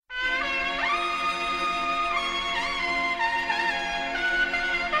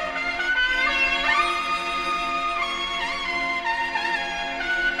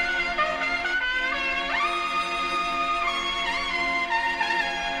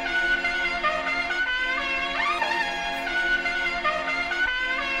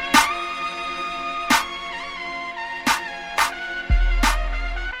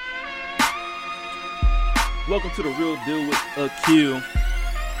Welcome to The Real Deal with Akil.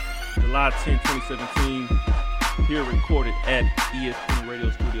 July 10, 2017. Here recorded at ESPN Radio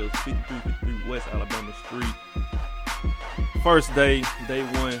Studios, 5353 West Alabama Street. First day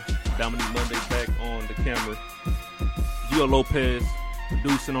one. Dominique Monday back on the camera. Gio Lopez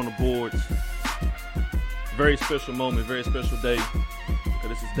producing on the boards. Very special moment, very special day. Because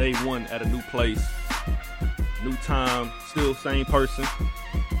this is day one at a new place. New time, still same person.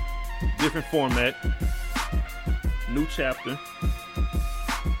 Different format. New chapter.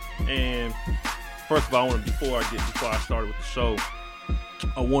 And first of all, before I started with the show,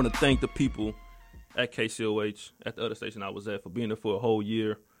 I want to thank the people at KCOH, at the other station I was at, for being there for a whole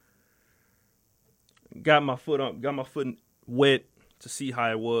year. Got my foot wet to see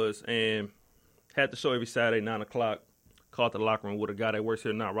how it was, and had the show every Saturday, 9 o'clock. Called the locker room with a guy that works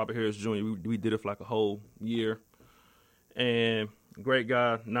here now, Robert Harris Jr. We did it for like a whole year. And great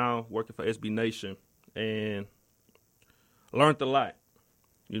guy, now working for SB Nation. And learned a lot,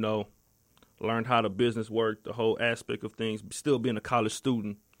 learned how the business worked, the whole aspect of things, still being a college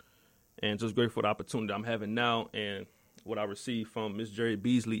student, and just grateful for the opportunity I'm having now and what I received from Miss Jerry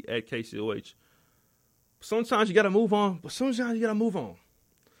Beasley at KCOH. Sometimes you got to move on, but sometimes you got to move on.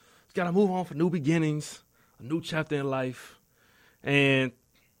 You got to move on for new beginnings, a new chapter in life, and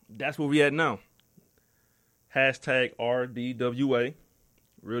that's where we at now. Hashtag RDWA,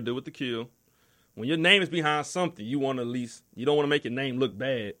 Real Deal with Akil. When your name is behind something, you don't want to make your name look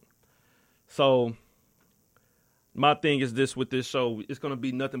bad. So my thing is this with this show, it's going to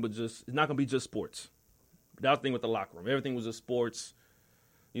be nothing but it's not going to be just sports. That was the thing with the locker room. Everything was just sports.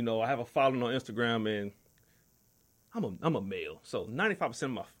 I have a following on Instagram, and I'm a male. So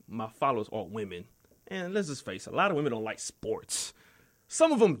 95% of my followers are women. And let's just face it, a lot of women don't like sports.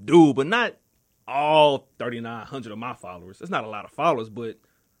 Some of them do, but not all 3,900 of my followers. It's not a lot of followers, but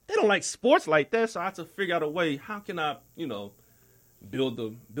they don't like sports like that, so I have to figure out a way. How can I, build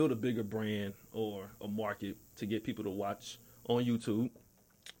a bigger brand or a market to get people to watch on YouTube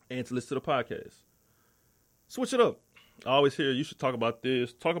and to listen to the podcast? Switch it up. I always hear you should talk about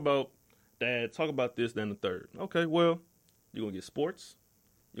this, talk about that, talk about this, then the third. Okay, well, you're going to get sports,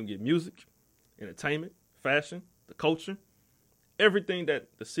 you're going to get music, entertainment, fashion, the culture, everything that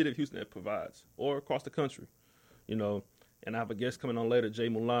the city of Houston provides, or across the country, And I have a guest coming on later, Jay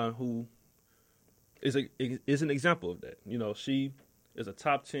Mulan, who is an example of that. She is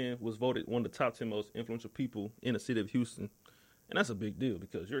was voted one of the top 10 most influential people in the city of Houston, and that's a big deal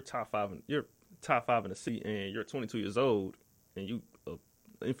because you're top five in the city, and you're 22 years old, and you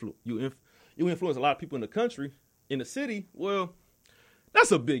influence a lot of people in the country, in the city. Well,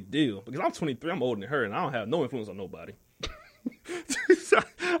 that's a big deal because I'm 23, I'm older than her, and I don't have no influence on nobody.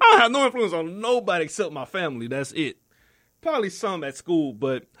 I don't have no influence on nobody except my family. That's it. Probably some at school,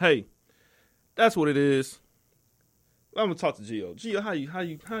 but hey, that's what it is. I'm gonna talk to Gio. Gio,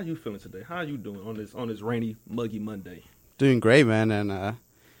 how you feeling today? How are you doing on this rainy, muggy Monday? Doing great, man. And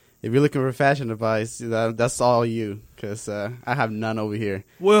if you're looking for fashion advice, that's all you, because I have none over here.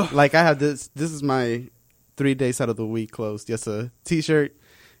 Well, like I have this. This is my 3 days out of the week clothes. Just a t-shirt,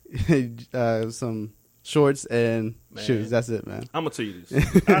 some shorts, and shoes. That's it, man. I'm gonna tell you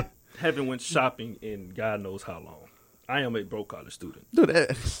this. I haven't went shopping in God knows how long. I am a broke college student.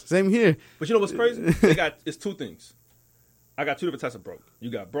 Dude, same here. But you know what's crazy? It's two things. I got two different types of broke. You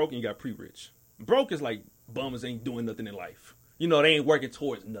got broke and you got pre-rich. Broke is like bummers ain't doing nothing in life. They ain't working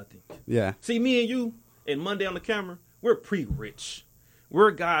towards nothing. Yeah. See, me and you and Monday on the camera, we're pre-rich.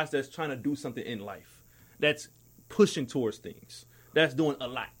 We're guys that's trying to do something in life. That's pushing towards things. That's doing a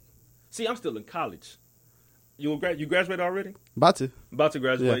lot. See, I'm still in college. You graduated already? About to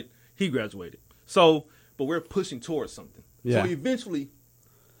graduate. Yeah. He graduated. So, but we're pushing towards something. Yeah. So eventually,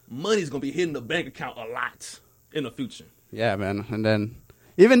 money's going to be hitting the bank account a lot in the future. Yeah, man. And then,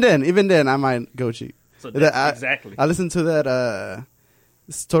 even then, I might go cheap. So exactly. I listened to that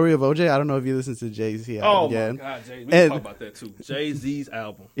Story of OJ. I don't know if you listen to Jay-Z album. Oh, my God, Jay. We can talk about that, too. Jay-Z's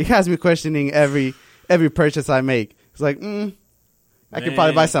album. It has me questioning every purchase I make. It's like, I could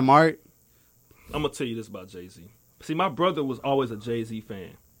probably buy some art. I'm going to tell you this about Jay-Z. See, my brother was always a Jay-Z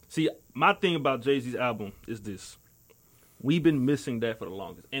fan. See, my thing about Jay-Z's album is this. We've been missing that for the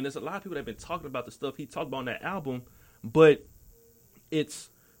longest. And there's a lot of people that have been talking about the stuff he talked about on that album, but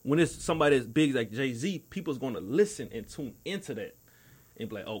when it's somebody as big like Jay-Z, people's going to listen and tune into that and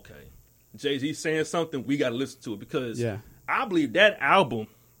be like, okay, Jay-Z saying something, we got to listen to it, because I believe that album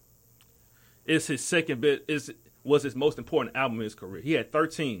is his was his most important album in his career. He had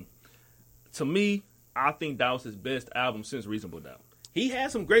 13. To me, I think that was his best album since Reasonable Doubt. He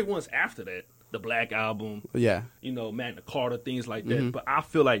had some great ones after that, the Black Album, Yeah. you know, Magna Carta, things like that. Mm-hmm. But I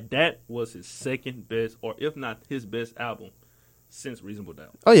feel like that was his second best, or if not his best album since Reasonable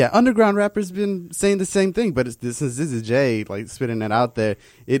Doubt. Oh yeah, underground rappers been saying the same thing, but this is Jay like spitting that out there.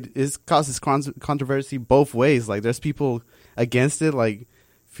 It causes controversy both ways. Like there's people against it, like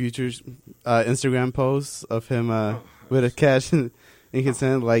Future's Instagram posts of him with a cash in his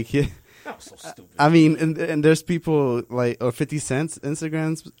hand. Like yeah. That was so stupid. I mean, and there's people like or 50 Cent's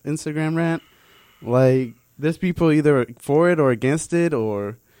Instagram rant. Like there's people either for it or against it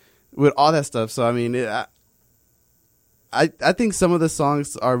or with all that stuff. So I mean, I think some of the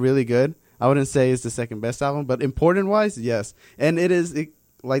songs are really good. I wouldn't say it's the second best album, but important wise, yes. And it is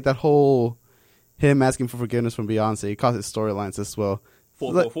like that whole him asking for forgiveness from Beyonce. It causes storylines as well.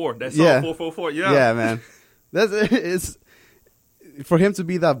 444. That song, yeah. 444. Yeah. Yeah, man. It's for him to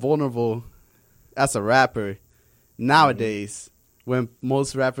be that vulnerable as a rapper nowadays, when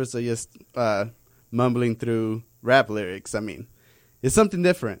most rappers are just mumbling through rap lyrics. I mean, it's something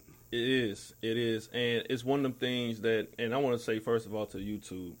different. It is, and it's one of them things that, and I want to say first of all to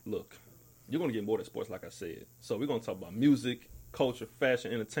YouTube, look, you're going to get more than sports, like I said. So we're going to talk about music, culture,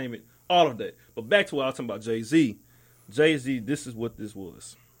 fashion, entertainment, all of that. But back to what I was talking about, Jay-Z. Jay-Z, this is what this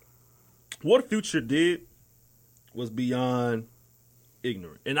was. What Future did was beyond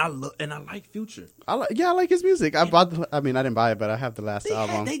ignorant, and I like Future. I like his music. I didn't buy it, but I have the last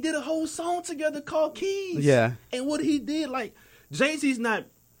album. They did a whole song together called Keys. Yeah, and what he did, like Jay-Z's not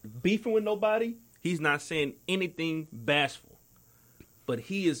beefing with nobody. He's not saying anything bashful, but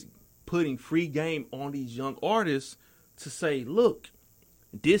he is putting free game on these young artists to say, look,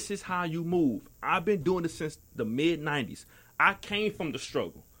 this is how you move. I've been doing this since the mid-90s. I came from the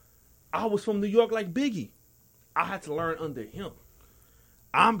struggle. I was from New York like Biggie. I had to learn under him.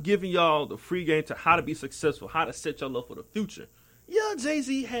 I'm giving y'all the free game to how to be successful, how to set y'all up for the future. Yeah,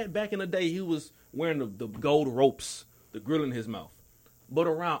 Jay-Z had back in the day, he was wearing the gold ropes, the grill in his mouth. But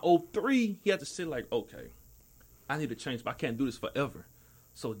around 2003, he had to sit like, okay, I need to change, but I can't do this forever.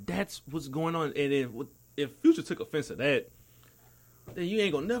 So that's what's going on. And then if Future took offense to that, then you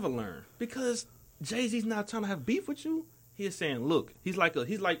ain't gonna never learn. Because Jay-Z's not trying to have beef with you. He's saying, look, he's like,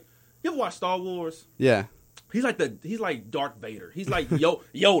 you ever watch Star Wars? Yeah. He's like Darth Vader. He's like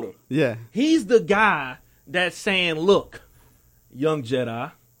Yoda. Yeah. He's the guy that's saying, look, young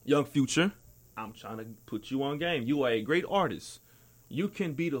Jedi, young Future, I'm trying to put you on game. You are a great artist. You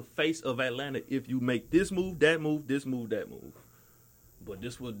can be the face of Atlanta if you make this move, that move, this move, that move. But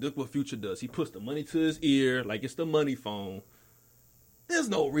look what Future does. He puts the money to his ear like it's the money phone. There's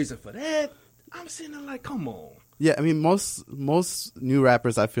no reason for that. I'm sitting there like, come on. Yeah, I mean, most new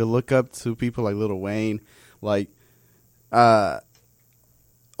rappers, I feel, look up to people like Lil Wayne, like all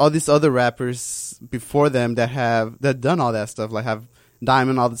these other rappers before them that done all that stuff, like have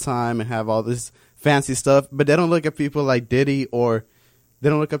Diamond all the time and have all this fancy stuff, but they don't look at people like Diddy, or they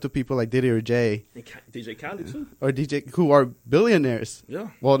don't look up to people like Diddy or Jay. DJ Khaled too. Or DJ, who are billionaires. Yeah.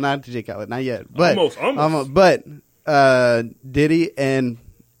 Well, not DJ Khaled, not yet. But Almost. But Diddy and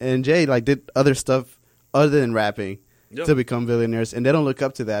Jay like did other stuff other than rapping to become billionaires, and they don't look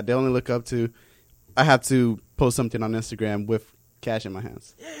up to that. They only look up to, I have to post something on Instagram with cash in my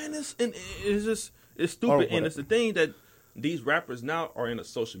hands. Yeah, and it's stupid, and it's the thing that these rappers now are in a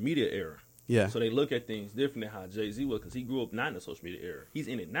social media era. Yeah. So they look at things different than how Jay-Z was, because he grew up not in the social media era. He's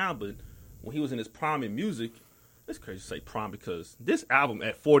in it now, but when he was in his prime in music, it's crazy to say prime because this album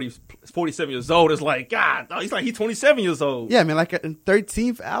at 47 years old is like, God, he's 27 years old. Yeah, I mean, like a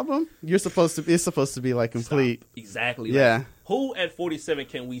 13th album, it's supposed to be like complete. Stop. Exactly. Yeah. Like, who at 47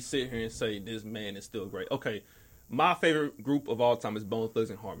 can we sit here and say this man is still great? Okay, my favorite group of all time is Bone Thugs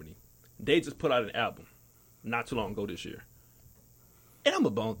and Harmony. They just put out an album not too long ago this year. And I'm a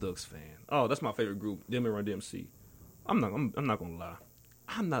Bone Thugs fan. Oh, that's my favorite group, them and Run DMC. I'm not gonna lie.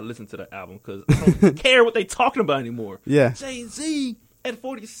 I'm not listening to the album because I don't care what they talking about anymore. Yeah. Jay-Z at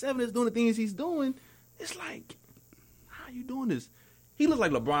 47 is doing the things he's doing. It's like, how are you doing this? He looks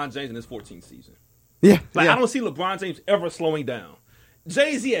like LeBron James in his 14th season. Yeah. Like, yeah. I don't see LeBron James ever slowing down.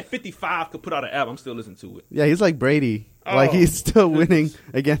 Jay-Z at 55 could put out an album. I'm still listening to it. Yeah, he's like Brady. Oh. Like, he's still winning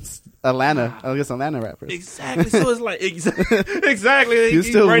against Atlanta rappers. Exactly. So it's like, exactly. He's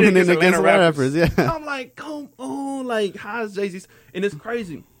still winning against Atlanta rappers, yeah. I'm like, come on. Like, how's Jay-Z? And it's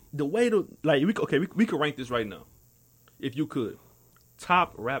crazy. The way to, like, we could rank this right now. If you could.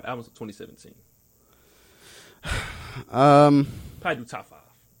 Top rap albums of 2017. Probably do top 5.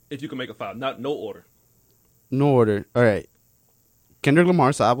 If you can make a 5. No order. No order. All right. Kendrick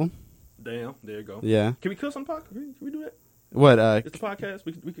Lamar's album. Damn. There you go. Yeah. Can we cuss on the podcast? Can we do that? What? It's the podcast.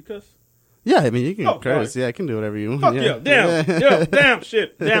 We could cuss. Yeah, I mean, you can Oh, curse. right. Yeah, I can do whatever you want. Fuck yeah, damn,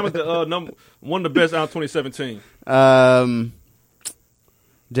 shit. Damn is the one of the best out of 2017.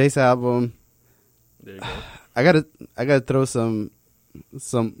 Jace album. There you go. I gotta throw some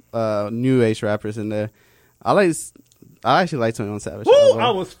new age rappers in there. I actually like 21 Savage. Woo! album. I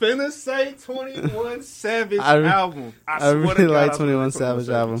was finna say 21 Savage I album. I swear to really God, like I 21 like Savage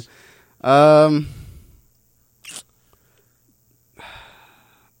album.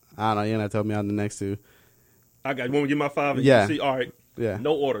 I don't know. You're gonna tell me on the next two. I got. You want me to get my 5? And Yeah. You see, all right. Yeah.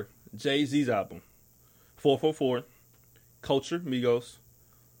 No order. Jay-Z's album. 444. Culture, Migos.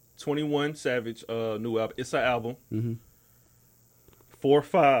 21 Savage, new album. It's an album. Mm-hmm.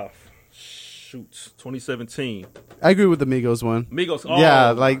 4-5. Shoot. 2017. I agree with the Migos one. Migos. Oh,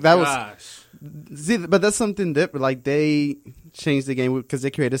 Yeah, like, that was- gosh. See, but that's something different. Like they changed the game because they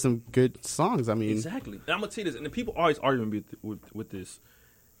created some good songs. I mean, Exactly. And I'm going to tell you this. And the people always argue with this.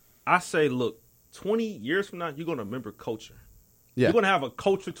 I say, look, 20 years from now, you're going to remember Culture. yeah, You're going to have a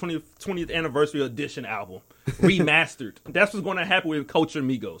Culture 20th Anniversary Edition album. Remastered. That's what's going to happen with Culture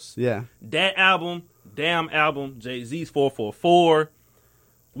Migos. yeah, That album, damn album, Jay-Z's 444.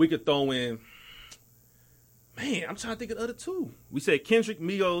 We could throw in, man, I'm trying to think of the other two. We said Kendrick,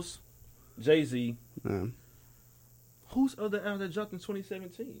 Migos, Jay-Z. Whose other album that dropped in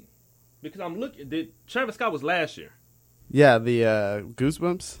 2017? Because I'm looking, Travis Scott was last year. yeah. The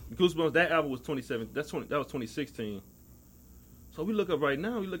Goosebumps. Goosebumps, that album was 2017. That was 2016. So we look up right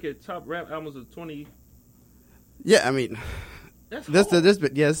now, we look at top rap albums of 20. Yeah, I mean, That's this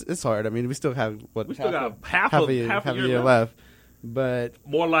hard. yes, it's hard. I mean, we still have We still got half a a year left. But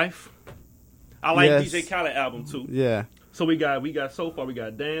More Life. I like Yes. DJ Khaled album too. yeah, So we got so far we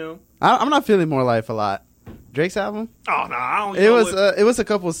got Damn. I'm not feeling More Life a lot. Drake's album. Oh no, I don't. It know was what- it was a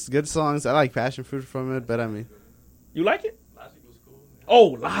couple of good songs. I like Passion Fruit from it, but I mean, You like it? Oh,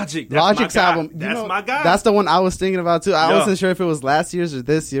 Logic. That's Logic's my guy. album. That's my guy. That's the one I was thinking about too. I Yeah. wasn't sure if it was last year's or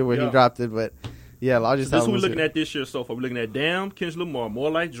this year where he Yeah. dropped it, but yeah, Logic's So this is album. what we're was looking good. at this year so far. We're looking at Damn, Kendrick Lamar, More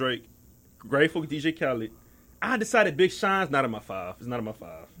Like Drake, Grateful, DJ Khaled. I decided Big Sean's not in my 5. It's not in my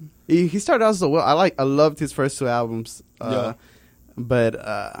 5. He started out so well. I loved his first two albums. Yeah.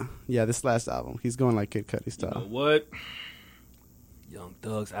 But yeah, this last album, he's going like Kid Cudi You style. know what? Young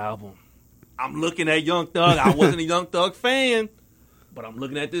Thug's album. I'm looking at Young Thug. I wasn't a Young Thug fan, but I'm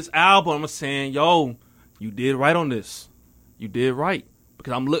looking at this album. I'm saying, yo, you did right on this. You did right.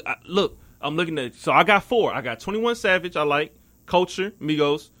 Because I'm looking at, so I got 4. I got 21 Savage, I like, Culture,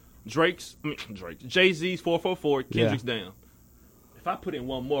 Migos, Drake's, Jay-Z's 444, Kendrick's Damn. If I put in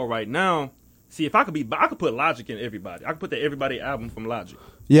one more right now, see, if I could put Logic in Everybody. I could put the Everybody album from Logic.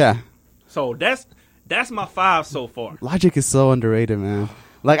 Yeah, So that's my 5 so far. Logic is so underrated, man.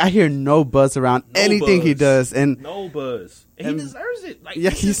 Like I hear no buzz around No anything he buzz. does, and No buzz. And he deserves it. Like, yeah,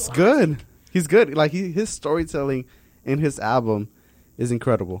 this he's is good. He's good. Like his storytelling in his album is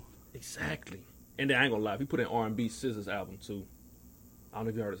incredible. Exactly. And then I ain't gonna lie, he put in R&B SZA's album too. I don't know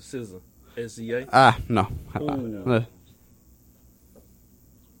if you heard of SZA. SZA. No. Ooh. Uh,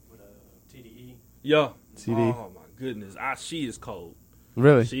 TDE. Yeah. CD. Oh my goodness. She is cold.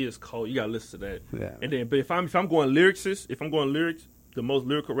 Really? She is cold. You gotta listen to that. Yeah. And then, but if I'm going lyrics, the most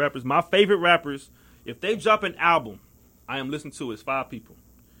lyrical rappers, my favorite rappers, if they drop an album, I am listening to is 5 people: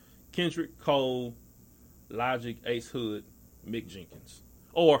 Kendrick, Cole, Logic, Ace Hood, Mick Jenkins,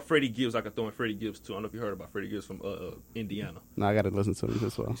 or Freddie Gibbs. I could throw in Freddie Gibbs too. I don't know if you heard about Freddie Gibbs from Indiana. No, I got to listen to him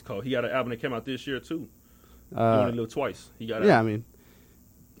as well. He's cold. He got an album that came out this year too. He only lived twice. He got Yeah, I mean,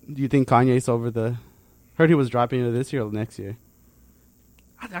 do you think Kanye's over the? Heard he was dropping it this year or next year.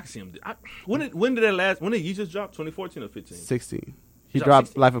 I can see him. When did that last? When did he just drop? 2014 or 15? 16. He Dropped dropped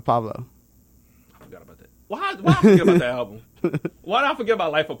 16? Life of Pablo. I forgot about that. Why I forget about that album? Why did I forget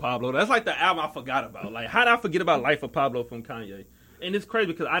about Life of Pablo? That's like the album I forgot about. Like, how did I forget about Life of Pablo from Kanye? And it's crazy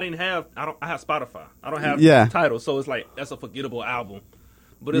because I have Spotify. I don't have Yeah. Tidal, so it's like that's a forgettable album.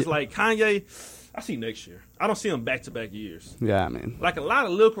 But it's like Kanye, I see next year. I don't see him back-to-back years. Yeah, I mean, Like a lot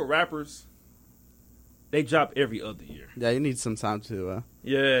of lyrical rappers, they drop every other year. yeah, you need some time to.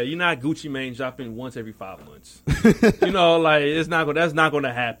 Yeah, you're not Gucci Mane dropping once every 5 months. You know, like that's not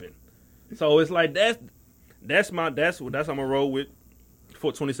gonna happen. So it's like that's how I'm gonna roll with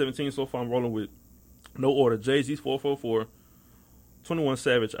for 2017 so far. I'm rolling with no order. Jay-Z's 444, 21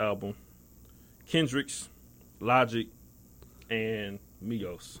 Savage album, Kendrick's, Logic, and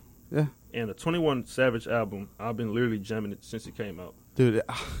Migos. Yeah, And the 21 Savage album, I've been literally jamming it since it came out. dude,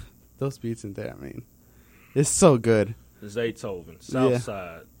 those beats in there. I mean, it's so good. Zaytoven,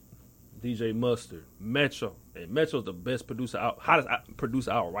 Southside, DJ Mustard, Metro. And Metro's the best producer out. Hottest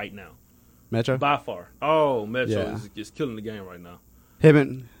producer out right now. Metro. By far. Oh, Metro Yeah. is killing the game right now.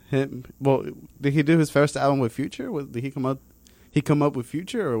 Him Him. Well, did he do his first album with Future? Did he come up? He come up with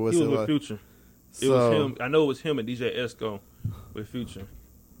Future, or was He it was with Future. It was him. I know it was him and DJ Esco with Future.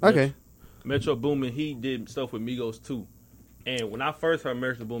 Okay. Metro Boomin, he did stuff with Migos too. And when I first heard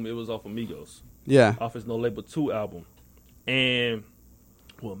Metro Boomin, it was off of Migos. Yeah. Off his No Label 2 album. And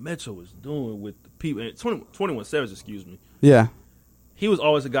what Metro was doing with the people, and 21 Savage, excuse me. Yeah. He was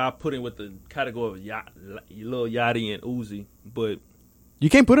always a guy put in with the category of Lil Yachty and Uzi, but You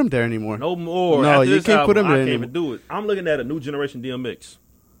can't put him there anymore. no more. No, After you this can't put album, him there I can't anymore. even do it. I'm looking at a new generation DMX.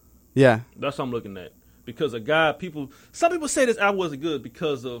 Yeah. That's what I'm looking at. Because a guy, some people say this album wasn't good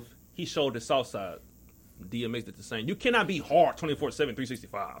because of he showed the South Side. DMX did the same. You cannot be hard 24/7,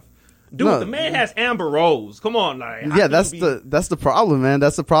 365. Dude, No. the man has Amber Rose. Come on, like how Yeah, can that's you be- that's the problem, man.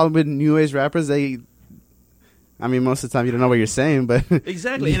 That's the problem with new age rappers. I mean, most of the time you don't know what you're saying, but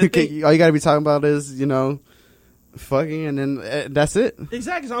Exactly. And the thing- all you got to be talking about is fucking, and then that's it.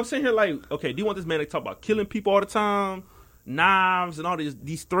 Exactly. So I'm saying here, like, okay, do you want this man to talk about killing people all the time, knives and all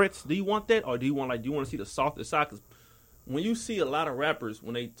these threats? Do you want that, or do you want to see the softer side? Because when you see a lot of rappers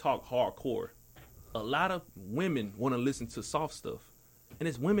when they talk hardcore, a lot of women want to listen to soft stuff, and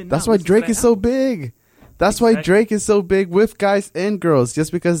it's women. That's now why listen to Drake that is so album. big. That's why Exactly. Drake is so big with guys and girls.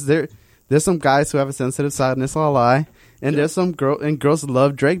 Just because there's some guys who have a sensitive side, and it's all a lie. And there's some girls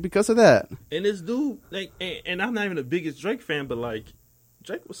love Drake because of that. And this dude, like, and I'm not even the biggest Drake fan, but like,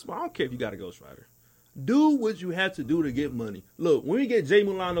 Drake was smart. I don't care if you got a ghostwriter. Do what you have to do to get money. Look, when we get Jay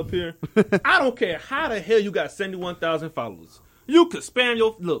Mulan up here, I don't care how the hell you got 71,000 followers. You could spam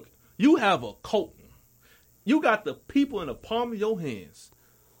look, you have a cult. You got the people in the palm of your hands.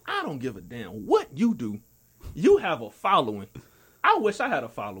 I don't give a damn what you do. You have a following. I wish I had a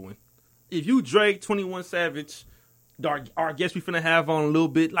following. If you Drake, 21 Savage, our guest we finna have on a little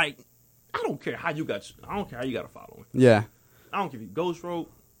bit, like, I don't care how you got a following. Yeah. I don't care if you Ghost Road,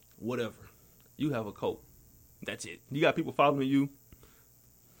 whatever. You have a cult. That's it. You got people following you.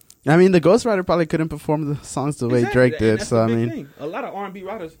 I mean, the ghostwriter probably couldn't perform the songs the way Exactly. Drake And did. that's So the I big mean, thing. A lot of R&B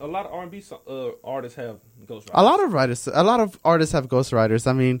writers, artists have ghostwriters. a lot of artists have ghostwriters.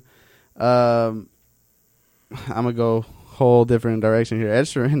 I mean, I'm gonna go whole different direction here. Ed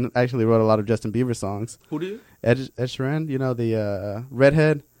Sheeran actually wrote a lot of Justin Bieber songs. Who did? Ed Sheeran, the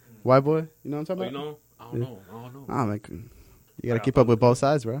redhead white boy. You know what I'm talking about? I don't know. Oh man, you gotta keep up with both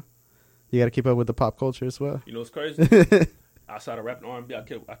sides, bro. You gotta keep up with the pop culture as well. You know what's crazy? Outside of rap and R&B,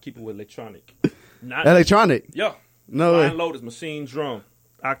 I keep it with electronic. Not Electronic. Yeah. No Flying way. Lotus, Machine Drum,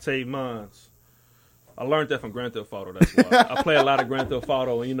 Octave Minds. I learned that from Grand Theft Auto. That's why I play a lot of Grand Theft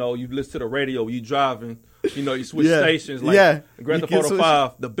Auto. And, you listen to the radio, you driving. You switch Yeah. stations. Like Yeah. Grand You Theft can Auto switch.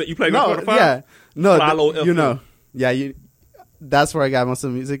 5. You play Grand Theft Auto 5? Yeah. No, Fly low FM. Yeah, that's where I got most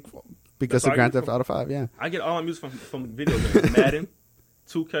of the music because That's of all Grand you Theft Auto 5, yeah. I get all my music from video games. Madden,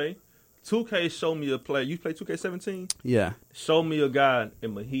 2K. 2K showed me a play. You play 2K17? Yeah. Showed me a guy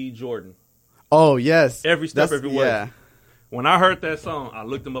in Mahid Jordan. Oh, yes. Every step, That's- every way. Yeah. When I heard that song, I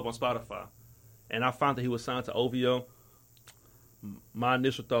looked him up on Spotify, and I found that he was signed to OVO. My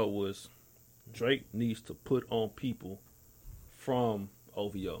initial thought was, Drake needs to put on people from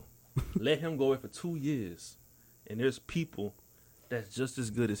OVO. Let him go away for 2 years, and there's people that's just as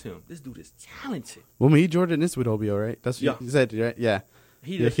good as him. This dude is talented. Well, me, Jordan is with OBO, right? That's what Yeah. you said, right? Yeah.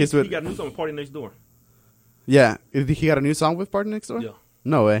 He Yeah, he's with- got a new song with Party Next Door. Yeah. He got a new song with Party Next Door? Yeah.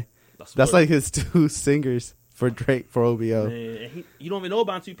 No way. That's That's like his two singers for Drake for OBO. Man, and you don't even know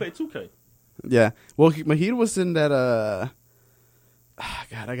about it until you play 2K. Yeah. Well, Mahid was in that. God,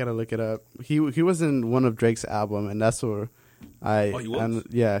 I gotta look it up. He was in one of Drake's album, and that's where I. Oh, he was?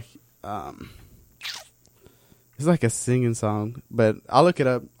 Yeah. It's like a singing song, but I'll look it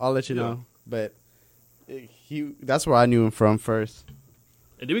up. I'll let you Yeah. know. But that's where I knew him from first.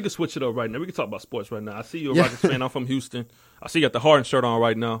 And then we can switch it up right now. We can talk about sports right now. I see you're a Yeah. Rockets fan. I'm from Houston. I see you got the Harden shirt on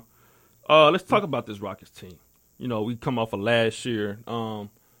right now. Let's talk about this Rockets team. We come off of last year.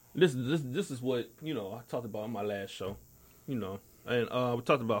 This is what I talked about in my last show. And we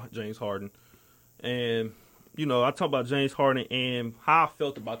talked about James Harden, and I talked about James Harden and how I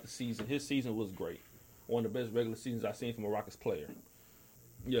felt about the season. His season was great, one of the best regular seasons I've seen from a Rockets player.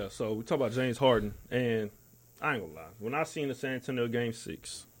 Yeah, so we talk about James Harden, and I ain't gonna lie. When I seen the San Antonio Game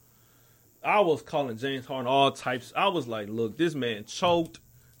 6, I was calling James Harden all types. I was like, look, this man choked.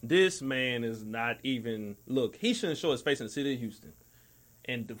 This man is not even, look, he shouldn't show his face in the city of Houston.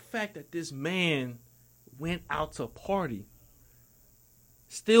 And the fact that this man went out to party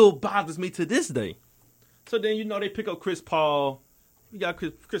still bothers me to this day. So then, they pick up Chris Paul. You got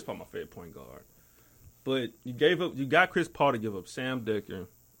Chris Paul, my favorite point guard. But you got Chris Paul to give up Sam Dekker,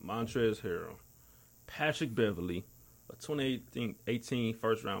 Montrezl Harrell, Patrick Beverly, a 2018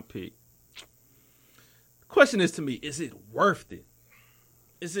 first round pick. The question is to me, is it worth it?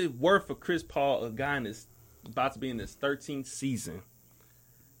 Is it worth for Chris Paul, a guy that's about to be in his 13th season,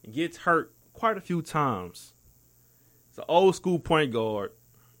 and gets hurt quite a few times? It's an old school point guard.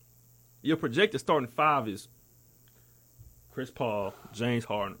 Your projected starting five is Chris Paul, James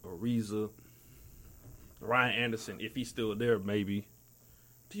Harden, Ariza, Ryan Anderson, if he's still there, maybe.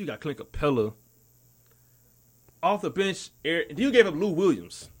 Then you got Clint Capella. Off the bench, then you gave up Lou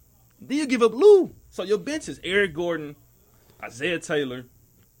Williams. Then you give up Lou. So your bench is Eric Gordon, Isaiah Taylor,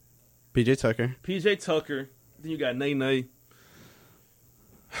 PJ Tucker. Then you got Nene.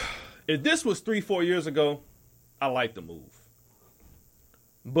 If this was 3-4 years ago, I like the move.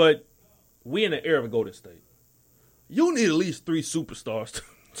 But we in the era of Golden State. You need at least 3 superstars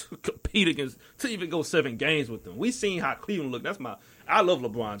to compete against, to even go 7 games with them. We seen how Cleveland look. I love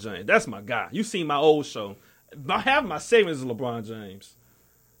LeBron James. That's my guy. You seen my old show. Half of my savings is LeBron James.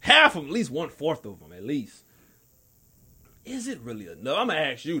 Half of them, at least 1/4 of them, at least. Is it really enough? I'm gonna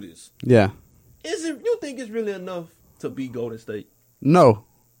ask you this. Yeah. You think it's really enough to beat Golden State? No.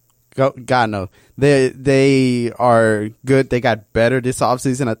 God, no. They are good. They got better this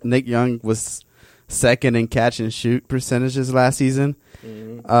offseason. Nick Young was second in catch and shoot percentages last season.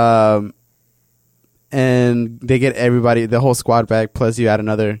 Mm-hmm. And they get everybody, the whole squad back, plus you add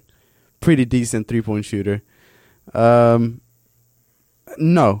another pretty decent 3-point shooter.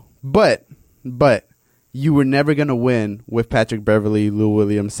 No. But you were never going to win with Patrick Beverley, Lou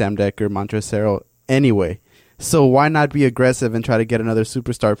Williams, Sam Dekker, Montrezl Harrell anyway. So why not be aggressive and try to get another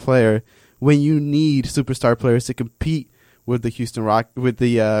superstar player when you need superstar players to compete with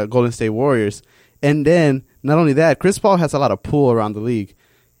the Golden State Warriors? And then not only that, Chris Paul has a lot of pull around the league.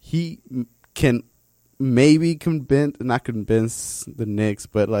 He can maybe not convince the Knicks,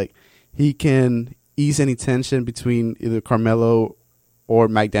 but like he can ease any tension between either Carmelo or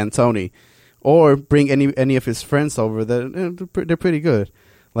Mike D'Antoni, or bring any of his friends over. They're pretty good.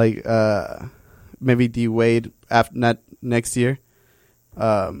 Like maybe D Wade not next year,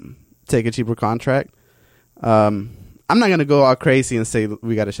 take a cheaper contract. I'm not gonna go all crazy and say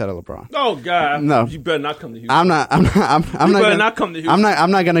we got to shut out LeBron. Oh God, no! You better not come to Houston. I'm not come to Houston.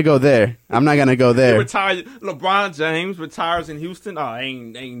 I'm not gonna go there. I'm not gonna go there. LeBron James retires in Houston. Oh,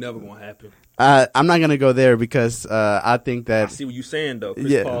 ain't never gonna happen. I'm not gonna go there because I think that I see what you're saying though.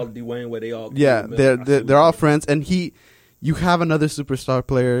 Chris Paul, Dwayne, where they all they're all friends, and you have another superstar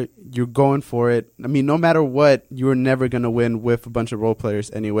player. You're going for it. I mean, no matter what, you're never going to win with a bunch of role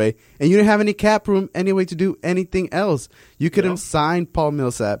players anyway. And you didn't have any cap room anyway to do anything else. You couldn't sign Paul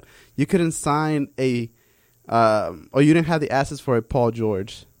Millsap. You couldn't sign or you didn't have the assets for a Paul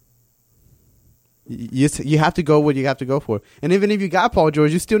George. You have to go what you have to go for. And even if you got Paul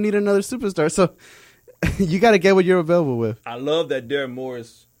George, you still need another superstar. So you got to get what you're available with. I love that Darren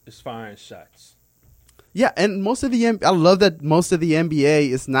Morris is firing shots. Yeah, and I love that most of the NBA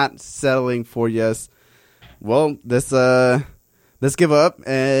is not settling for let's give up.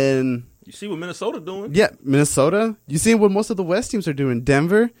 And you see what Minnesota doing? Yeah, Minnesota. You see what most of the West teams are doing.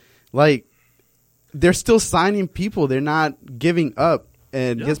 Denver, like they're still signing people. They're not giving up,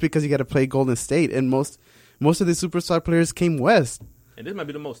 and just because you got to play Golden State, and most of the superstar players came west. And this might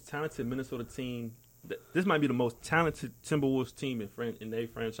be the most talented Minnesota team. This might be the most talented Timberwolves team in their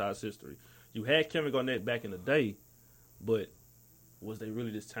franchise history. You had Kevin Garnett back in the day, but was they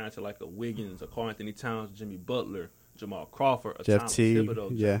really this talented like a Wiggins, a Karl Anthony Towns, Jimmy Butler, Jamal Crawford, a Jeff Thomas Teague,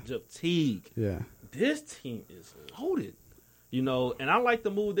 Thibodeau, Jeff Teague? Yeah. This team is loaded, and I like the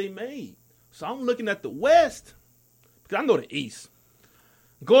move they made. So I'm looking at the West because I know the East.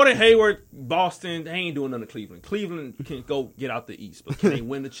 Gordon Hayward, Boston, they ain't doing nothing to Cleveland. Cleveland can go get out the East, but can they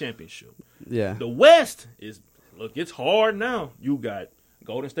win the championship? Yeah. The West it's hard now. You got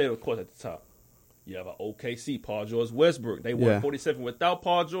Golden State, of course, at the top. You have an OKC, Paul George, Westbrook. They won 47 without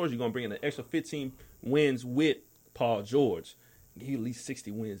Paul George. You're going to bring in an extra 15 wins with Paul George. Give you at least 60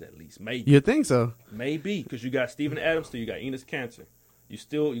 wins at least. Maybe. You think so? Maybe, because you got Steven Adams, still you got Enes Kanter.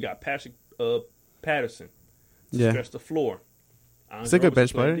 You got Patrick Patterson to stretch the floor. It's a good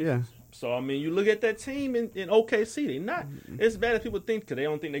bench player, yeah. So, I mean, you look at that team in OKC. They're not. It's bad as people think because they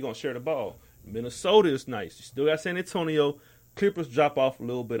don't think they're going to share the ball. Minnesota is nice. You still got San Antonio. Clippers drop off a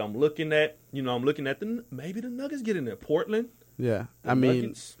little bit. I'm looking at maybe the Nuggets get in there. Portland. Yeah,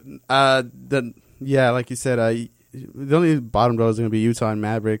 Nuggets. Like you said, the only bottom row is going to be Utah and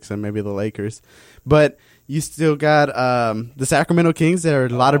Mavericks and maybe the Lakers, but you still got the Sacramento Kings. They're a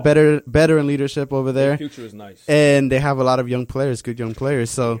lot of better in leadership over there. Their future is nice, and they have a lot of good young players.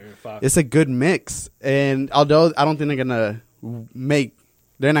 So it's a good mix. And although I don't think they're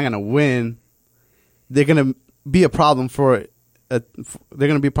not gonna win, they're gonna be a problem they're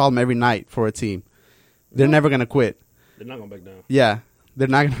going to be a problem every night for a team. They're never going to quit. They're not going to back down. Yeah, they're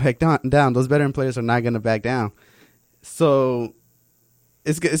not going to back down. Those veteran players are not going to back down. So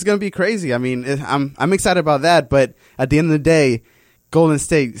it's going to be crazy. I mean, I'm excited about that, but at the end of the day, Golden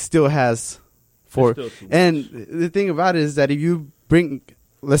State still has four. And the thing about it is that if you bring,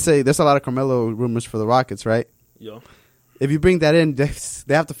 let's say, there's a lot of Carmelo rumors for the Rockets, right? Yeah. If you bring that in, they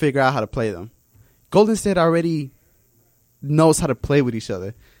have to figure out how to play them. Golden State already knows how to play with each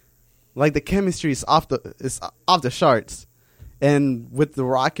other. Like, the chemistry is off the charts. And with the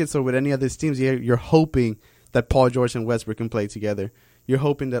Rockets or with any other teams, you're hoping that Paul George and Westbrook can play together. You're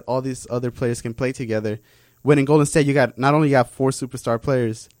hoping that all these other players can play together. When in Golden State, you got not only got 4 superstar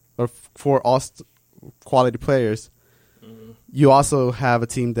players or 4 quality players, you also have a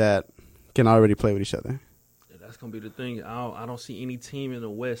team that can already play with each other. Yeah, that's gonna be the thing. I don't see any team in the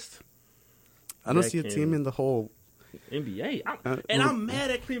West. I don't see a team in the whole NBA. I'm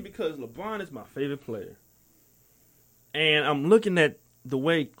mad at Cleveland because LeBron is my favorite player, and I'm looking at the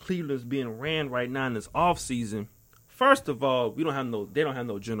way Cleveland's being ran right now in this offseason. First of all, they don't have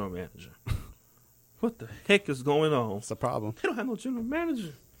no general manager. What the heck is going on? It's a problem. They don't have no general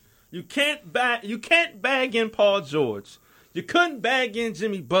manager. You can't bag in Paul George. You couldn't bag in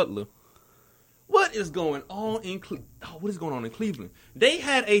Jimmy Butler. What is going on in Cleveland? They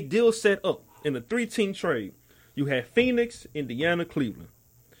had a deal set up in a 3-team trade. You had Phoenix, Indiana, Cleveland,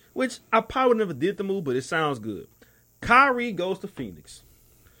 which I probably never did the move, but it sounds good. Kyrie goes to Phoenix.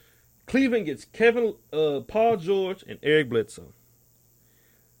 Cleveland gets Paul George, and Eric Bledsoe.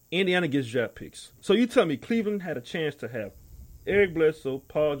 Indiana gets draft picks. So you tell me Cleveland had a chance to have Eric Bledsoe,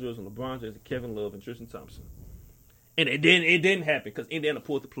 Paul George, and LeBron James, and Kevin Love, and Tristan Thompson. And it didn't happen because Indiana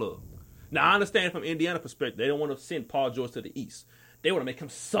pulled the plug. Now, I understand from Indiana perspective, they don't want to send Paul George to the East. They want to make him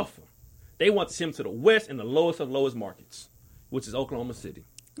suffer. They want to send him to the West in the lowest of lowest markets, which is Oklahoma City.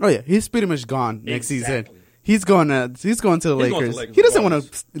 Oh, yeah. He's pretty much gone next season. He's going to the Lakers. He doesn't want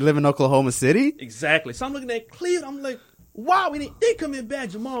to live in Oklahoma City. Exactly. So I'm looking at Cleveland. I'm like, wow, they come in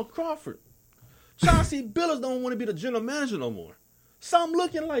bad Jamal Crawford. Chauncey Billups don't want to be the general manager no more. So I'm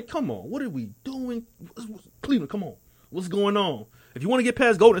looking like, come on, what are we doing? Cleveland, come on. What's going on? If you want to get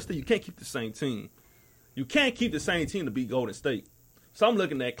past Golden State, you can't keep the same team. You can't keep the same team to beat Golden State. So I'm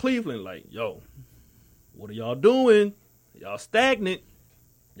looking at Cleveland like, yo, what are y'all doing? Y'all stagnant.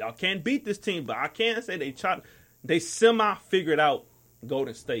 Y'all can't beat this team, but I can't say they semi-figured out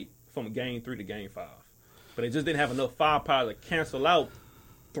Golden State from game 3 to game 5. But they just didn't have enough firepower to cancel out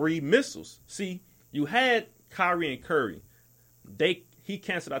 3 missiles. See, you had Kyrie and Curry. He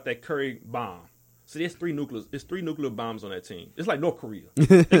canceled out that Curry bomb. So there's 3 nuclear bombs on that team. It's like North Korea.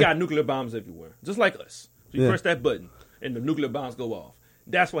 They got nuclear bombs everywhere, just like us. So you press that button, and the nuclear bombs go off.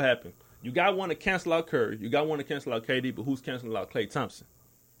 That's what happened. You got one to cancel out Curry. You got one to cancel out KD, but who's canceling out Klay Thompson?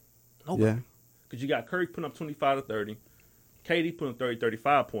 Nobody. Yeah. Because you got Curry putting up 25 to 30. KD putting up 30,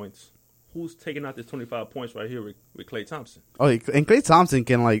 35 points. Who's taking out this 25 points right here with Klay Thompson? Oh, and Klay Thompson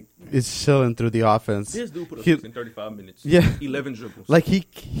is chilling through the offense. This dude put up 6 in 35 minutes. Yeah. 11 dribbles. Like, he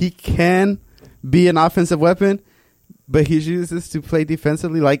can be an offensive weapon, but he uses to play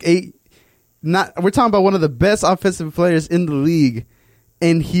defensively. Like, we're talking about one of the best offensive players in the league,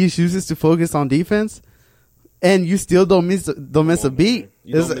 and he chooses to focus on defense, and you still don't miss a beat. Man.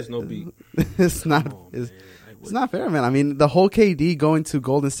 You don't miss no beat. It's not fair, man. I mean, the whole KD going to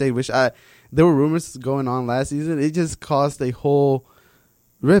Golden State, which there were rumors going on last season. It just caused a whole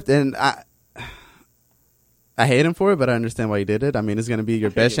rift, and I hate him for it, but I understand why he did it. I mean, it's going to be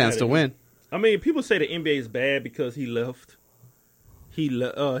your best chance to win. I mean, people say the NBA is bad because he left. He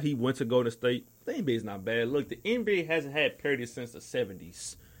went to Golden State. The NBA is not bad. Look, the NBA hasn't had parity since the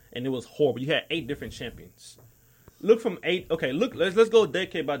 70s, and it was horrible. You had 8 different champions. Look from 8. Okay, look. Let's go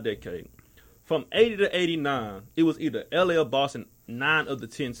decade by decade. From 80 to 89, it was either LA or Boston 9 of the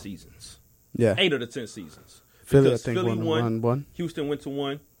 10 seasons. Yeah. 8 of the 10 seasons. Philly, I think, won. Houston went to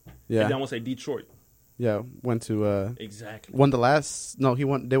 1. Yeah. And then I want to say Detroit. Yeah, went to exactly. Won the last. No, they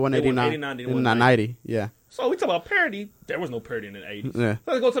won 89. 90. Yeah. So we talk about parity. There was no parity in the 80s. Yeah.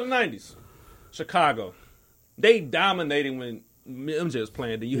 So let's go to the 90s. Chicago. They dominated when MJ was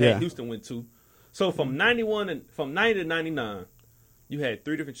playing. Then you had Houston win 2. So from 90 to 99, you had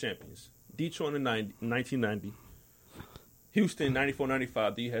 3 different champions. Detroit in 1990. Houston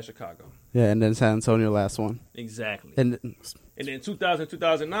 94-95. Then you had Chicago. Yeah, and then San Antonio last one. Exactly. And then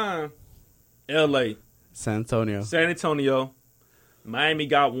 2000-2009, LA. San Antonio. Miami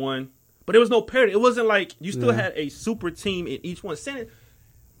got 1. But there was no parity. It wasn't like you still had a super team in each one.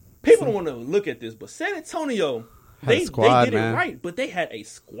 People don't want to look at this, but San Antonio They squad, did man. it right, but they had a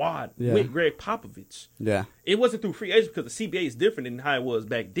squad Yeah. with Greg Popovich. Yeah. It wasn't through free agents because the CBA is different than how it was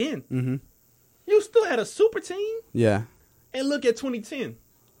back then. Mm-hmm. You still had a super team. Yeah. And look at 2010.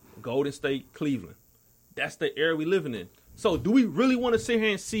 Golden State, Cleveland. That's the era we living in. So do we really want to sit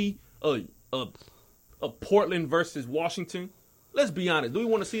here and see a Portland versus Washington? Let's be honest. Do we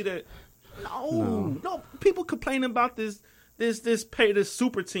want to see that? No. People complaining about this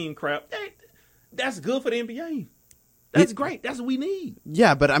super team crap. That's good for the NBA. That's great. That's what we need.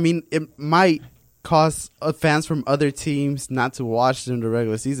 Yeah, but I mean, it might cause fans from other teams not to watch during the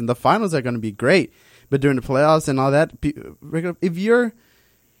regular season. The finals are going to be great, but during the playoffs and all that,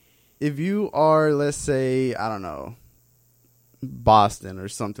 if you are, let's say, I don't know, Boston or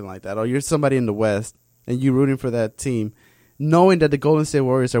something like that, or you're somebody in the West and you're rooting for that team, knowing that the Golden State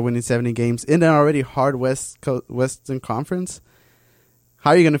Warriors are winning 70 games in an already hard Western Conference,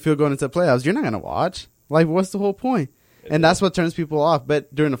 how are you going to feel going into the playoffs? You're not going to watch. Like, what's the whole point? And that's what turns people off.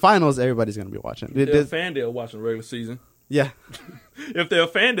 But during the finals, everybody's going to be watching. If they're a fan, they'll watch the regular season. Yeah. If they're a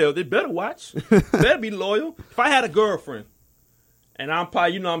fan, they better watch. Better be loyal. If I had a girlfriend, and I'm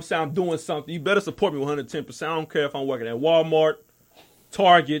probably, I'm doing something, you better support me 110%. I don't care if I'm working at Walmart,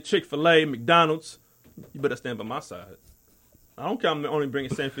 Target, Chick-fil-A, McDonald's. You better stand by my side. I don't care I'm only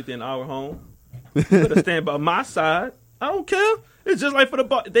bringing $7.50 an hour home. You better stand by my side. I don't care. It's just like for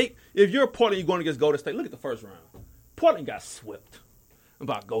the if you're Portland, you're going against Golden State. Look at the first round. Portland got swept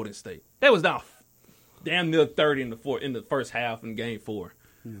by Golden State. They was down damn near 30 in the first half in Game 4.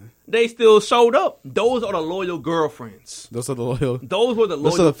 Yeah. They still showed up. Those are the loyal girlfriends. Those are the loyal. Those were the loyal.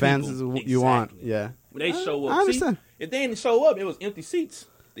 Those are the fans exactly. you want. Yeah. When they show up, I understand. If they didn't show up, it was empty seats.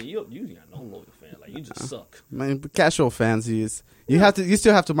 Then you got no loyal fan. Like, you just suck. Man, but casual fans, you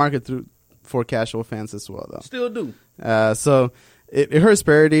still have to market for casual fans as well, though. Still do. So it hurts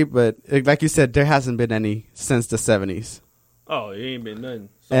parity, but like you said, there hasn't been any since the 70s. Oh, it ain't been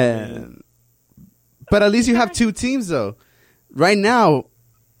nothing. But at least you have two teams, though. Right now,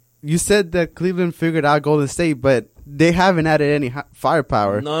 you said that Cleveland figured out Golden State, but they haven't added any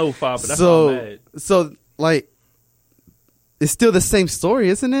firepower. No firepower. That's why I'm mad. So, like, it's still the same story,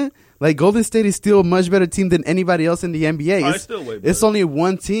 isn't it? Like, Golden State is still a much better team than anybody else in the NBA. It's still way better. It's only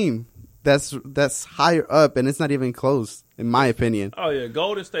one team that's higher up, and it's not even close, in my opinion. Oh yeah,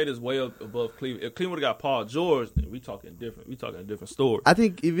 Golden State is way up above Cleveland. If Cleveland would have got Paul George, then we talking a different story. I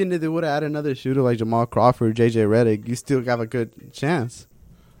think even if they would have added another shooter like Jamal Crawford, JJ Redick, you still got a good chance.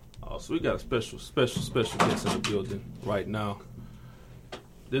 Oh, so we got a special guest in the building right now.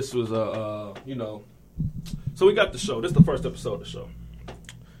 This was so we got the show. This is the first episode of the show,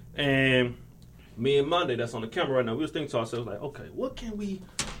 and me and Monday, that's on the camera right now, we was thinking to ourselves like, okay,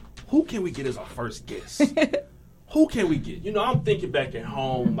 who can we get as our first guest? Who can we get? I'm thinking back at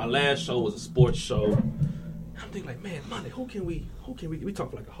home. My last show was a sports show. I'm thinking like, man, Monday, who can we get? We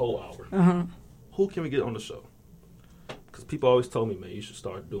talked for like a whole hour. Uh-huh. Who can we get on the show? Because people always told me, man, you should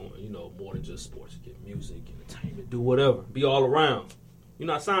start doing, more than just sports. You get music, entertainment, do whatever. Be all around. You're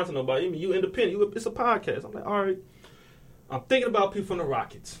not signed to nobody. You independent. It's a podcast. I'm like, all right. I'm thinking about people from the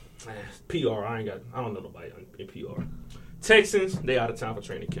Rockets. PR, I don't know nobody in PR. Texans, they out of town for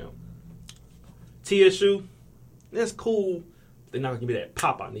training camp. TSU, that's cool. They're not going to give me that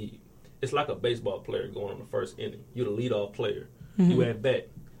pop I need. It's like a baseball player going on the first inning. You're the leadoff player. Mm-hmm. You at bat.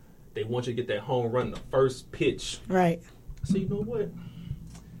 They want you to get that home run the first pitch. Right. So you know what?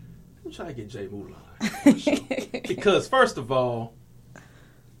 Let me try to get Jay Moulin on the show. Because, first of all,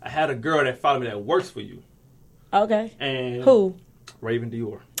 I had a girl that followed me that works for you. Okay. And who? Raven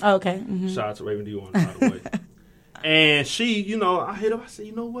Dior. Okay. Mm-hmm. Shout out to Raven Dior, by the way. And she, I hit up. I said,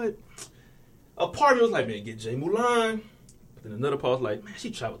 you know what? A part of me was like, man, get Jay Moulin. But then another part was like, man, she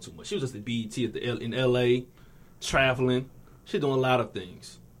traveled too much. She was just at BET in L.A., traveling. She's doing a lot of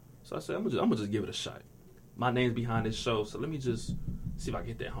things. So I said, I'm gonna just give it a shot. My name's behind this show, so let me just see if I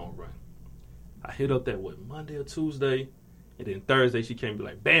get that home run. I hit up that, Monday or Tuesday? And then Thursday, she came and be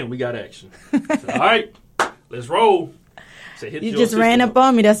like, bam, we got action. I said, all right, let's roll. Said, you just ran up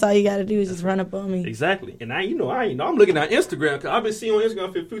on me. That's all you got to do is just run up on me. Exactly. And I I'm looking at Instagram because I've been seeing on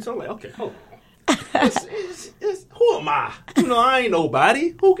Instagram for a few times. I'm like, okay, hold on. Who am I? I ain't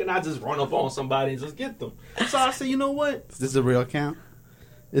nobody. Who can I just run up on somebody and just get them? So I said, you know what? Is this a real account?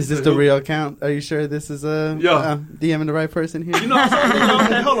 Is this the real account? Are you sure this is DMing the right person here?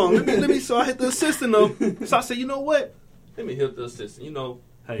 Okay, hold on. Let me. So I hit the assistant though. So I said, you know what? Let me hit the assistant.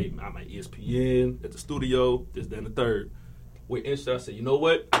 Hey, I'm at ESPN at the studio. This, then the third. We're interested. I said, you know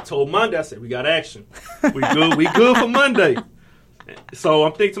what? I told Monday. I said, we got action. We good. We good for Monday. So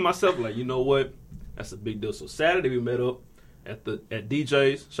I'm thinking to myself, like, you know what? That's a big deal. So Saturday we met up. at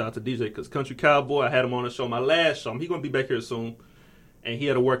DJ's. Shout out to DJ because Country Cowboy. I had him on the show, my last show. He's gonna be back here soon, and he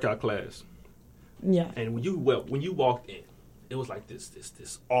had a workout class. Yeah. And when you walked in, it was like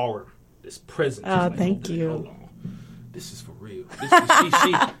this aura, this presence. Oh, like, thank you. Hold on. This is for real.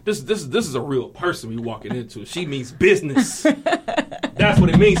 This is a real person we walking into. She means business. That's what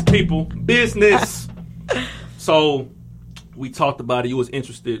it means, people. Business. So we talked about it. You was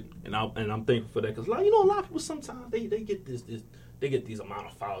interested, and I'm thankful for that because a lot of people sometimes they get they get these amount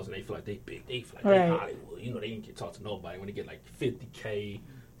of followers and they feel like they big. They feel like they Hollywood. They didn't get to talk to nobody when they get like 50K,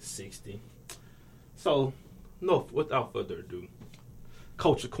 60. So without further ado,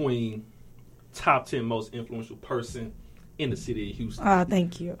 Culture Queen, top 10 most influential person in the city of Houston. Oh,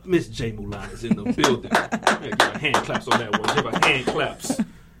 thank you. Miss J. Mulan is in the building. Give her hand claps on that one. Give her hand claps.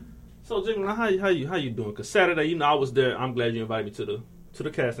 So, J. Mulan, how you doing? Because Saturday, I was there. I'm glad you invited me to the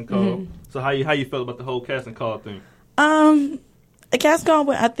casting call. Mm-hmm. So, how you felt about the whole casting call thing? The casting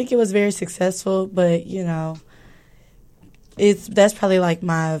call, I think it was very successful, but that's probably like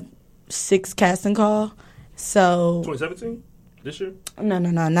my 6th casting call. So 2017. This year? No,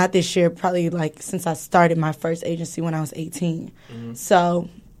 not this year. Probably like since I started my first agency when I was 18. Mm-hmm. So,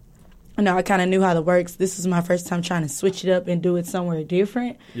 I kind of knew how it works. This was my first time trying to switch it up and do it somewhere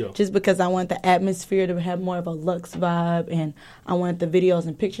different. Yeah. Just because I want the atmosphere to have more of a luxe vibe, and I wanted the videos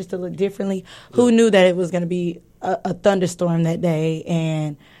and pictures to look differently. Yeah. Who knew that it was going to be a thunderstorm that day,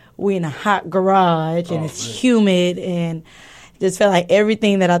 and we in a hot garage, and it's humid, and just felt like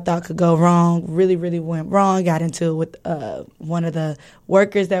everything that I thought could go wrong really, really went wrong. Got into it with one of the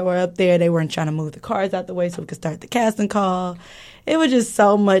workers that were up there. They weren't trying to move the cars out the way so we could start the casting call. It was just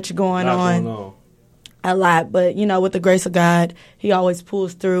so much going on. A lot. But, with the grace of God, he always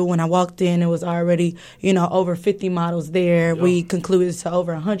pulls through. When I walked in, it was already, over 50 models there. Yep. We concluded to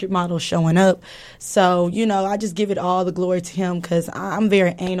over 100 models showing up. So, I just give it all the glory to him because I'm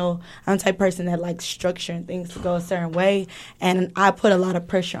very anal. I'm the type of person that likes structure and things to go a certain way. And I put a lot of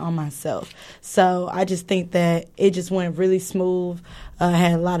pressure on myself. So I just think that it just went really smooth. I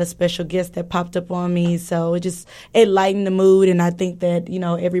had a lot of special guests that popped up on me, so it lightened the mood, and I think that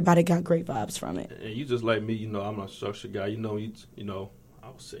everybody got great vibes from it. And you just like me, I'm a structure guy. I would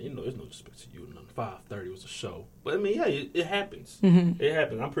say, there's no respect to you. 5:30 was a show, but I mean, yeah, it happens. Mm-hmm. It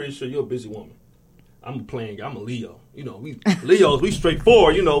happens. I'm pretty sure you're a busy woman. I'm a playing guy. I'm a Leo. We Leos, we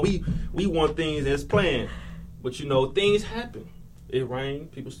straightforward. We want things as planned, but things happen. It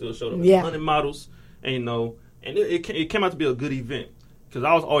rained. People still showed up. 100 models, and it came out to be a good event. Because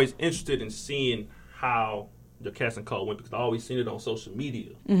I was always interested in seeing how the casting call went because I always seen it on social media.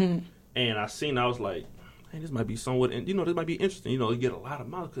 Mm-hmm. And I was like, man, this might be somewhat, and this might be interesting. You get a lot of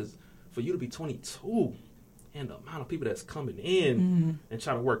models because for you to be 22 and the amount of people that's coming in and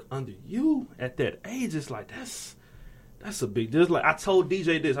try to work under you at that age, it's like, that's a big deal. Like I told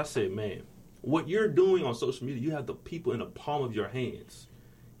DJ this, I said, man, what you're doing on social media, you have the people in the palm of your hands.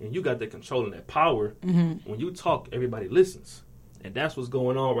 And you got that control and that power. Mm-hmm. When you talk, everybody listens. And that's what's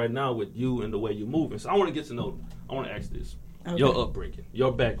going on right now with you and the way you're moving. So I want to get to know, I want to ask this. Okay. Your upbringing,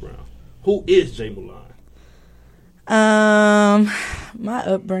 your background. Who is J. Mulan? My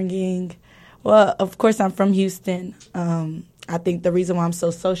upbringing, well, of course I'm from Houston. I think the reason why I'm so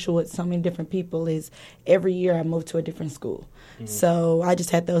social with so many different people is every year I move to a different school. Mm-hmm. So I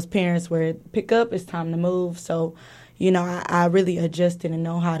just had those parents where pick up, it's time to move. So, I really adjusted and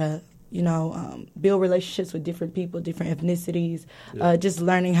know how to build relationships with different people, different ethnicities, just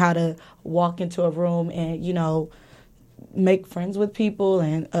learning how to walk into a room and, make friends with people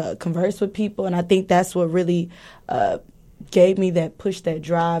and converse with people. And I think that's what really gave me that push, that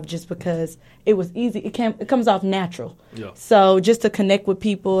drive, just because it was easy. It comes off natural. Yeah. So just to connect with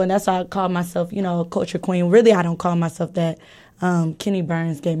people, and that's why I call myself, a culture queen. Really, I don't call myself that. Kenny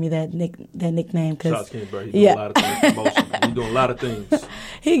Burns gave me that nickname. Shout out to Kenny Burns. He's doing a lot of things promotion. He's doing a lot of things.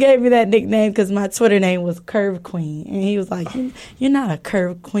 He gave me that nickname because my Twitter name was Curve Queen. And he was like, you're not a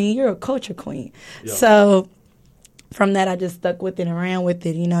curve queen. You're a culture queen. Yeah. So from that, I just stuck with it and ran with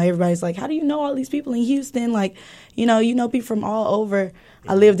it. Everybody's like, how do you know all these people in Houston? Like, you know people from all over. Mm-hmm.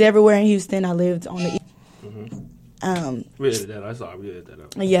 I lived everywhere in Houston. I lived on the East. Mm-hmm. We edited that. I saw. We edited that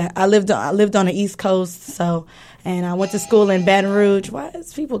out. Yeah, I lived on the East Coast, and I went to school in Baton Rouge. Why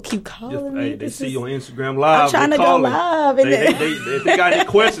does people keep calling me? Hey, they see you on Instagram Live. I'm trying to go live. If they got any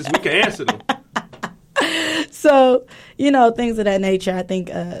questions, we can answer them. So, things of that nature. I think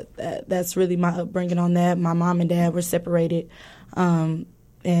that's really my upbringing on that. My mom and dad were separated.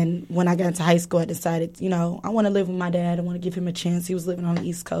 And when I got into high school, I decided, I want to live with my dad. I want to give him a chance. He was living on the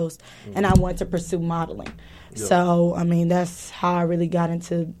East Coast, and I wanted to pursue modeling. Yeah. So, that's how I really got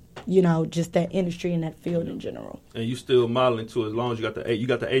into just that industry and that field in general. And you still modeling too, as long as you got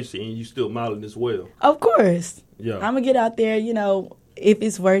the agency and you still modeling as well. Of course. Yeah. I'm going to get out there, if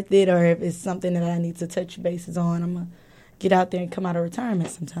it's worth it or if it's something that I need to touch bases on, I'm going to get out there and come out of retirement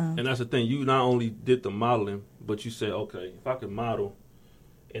sometime. And that's the thing. You not only did the modeling, but you said, okay, if I could model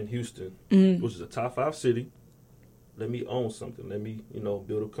in Houston, which is a top 5 city, let me own something. Let me, build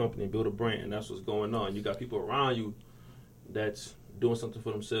a company, build a brand. And that's what's going on. You got people around you that's doing something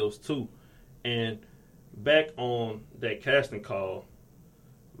for themselves too. And back on that casting call,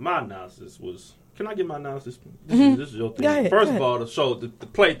 my analysis was, can I get my analysis? This is your thing. Go ahead, First of all, the show, the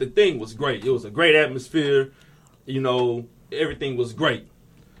thing was great. It was a great atmosphere. Everything was great.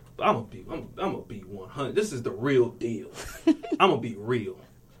 But I'm gonna be 100. This is the real deal. I'm gonna be real.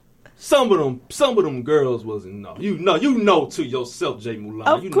 Some of them girls wasn't you know to yourself, Jay Mulan.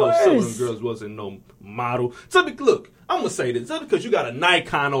 Of course. Some of them girls wasn't no model. So look, I'm gonna say this. Just because you got a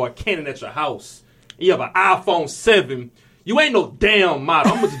Nikon or a Canon at your house, and you have an iPhone 7, you ain't no damn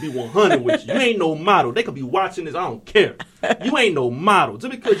model. I'm gonna just be 100 with you. You ain't no model. They could be watching this. I don't care. You ain't no model.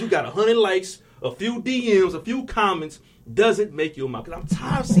 Just because you got 100 likes, a few DMs, a few comments, doesn't make you a model. Because I'm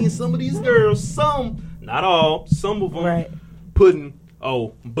tired of seeing some of these girls, some, not all, some of them putting,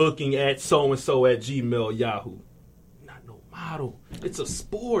 booking at so-and-so at Gmail, Yahoo. Not no model. It's a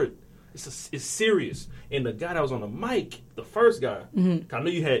sport. It's serious. And the guy that was on the mic, the first guy, I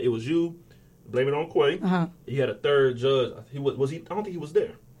knew it was you, blame it on Quay. He had a third judge. I don't think he was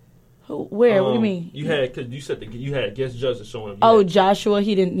there. Who? Where? What do you mean? You had, because you said you had guest judges showing up. Joshua,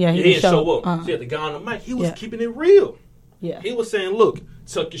 he didn't. Yeah, he didn't show up. So you had the guy on the mic. He was keeping it real. Yeah, he was saying, "Look,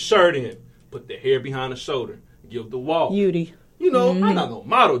 tuck your shirt in, put the hair behind the shoulder, give the walk." Beauty. I'm not no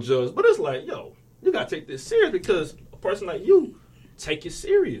model judge, but it's like, yo, you gotta take this serious because a person like you take it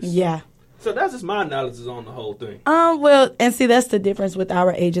serious. Yeah. So that's just my analysis on the whole thing. Well, and see, that's the difference with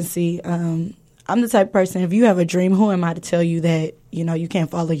our agency. I'm the type of person, if you have a dream, who am I to tell you that, you can't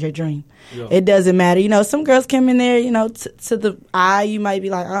follow your dream? Yeah. It doesn't matter. Some girls come in there, to the eye, you might be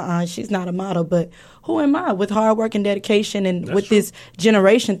like, she's not a model. But who am I? With hard work and dedication and that's with true. This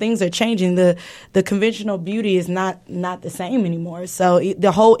generation, things are changing. The conventional beauty is not the same anymore. So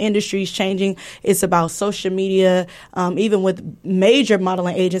the whole industry is changing. It's about social media. Even with major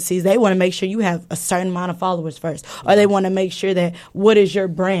modeling agencies, they want to make sure you have a certain amount of followers first. Or they want to make sure that what is your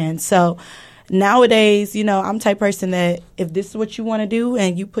brand. So nowadays, I'm the type of person that if this is what you want to do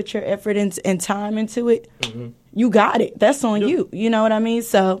and you put your effort and time into it, you got it. That's on you. You know what I mean?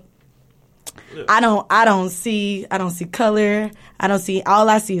 So I don't see color. All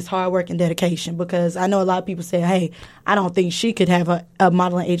I see is hard work and dedication, because I know a lot of people say, hey, I don't think she could have a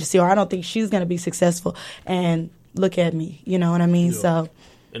modeling agency, or I don't think she's going to be successful. And look at me. You know what I mean? Yeah. So.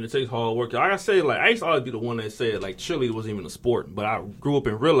 And it takes hard work. Like I say, I used to always be the one that said, cheerleading wasn't even a sport. But I grew up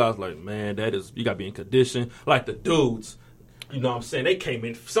and realized, man, you got to be in condition. Like the dudes, you know what I'm saying? They came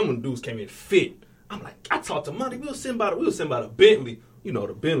in, some of the dudes came in fit. I'm like, I talked to Monty. We were sitting by the Bentley. The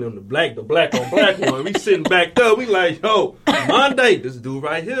Bentley on the black on black one. We sitting back there. We like, yo, Monday, this dude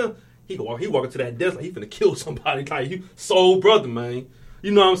right here, he walking to that desk like he finna kill somebody. Like, you soul brother, man.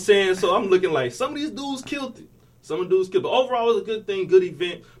 You know what I'm saying? So I'm looking like some of these dudes killed it. Some of the dudes killed it. But overall, it was a good thing, good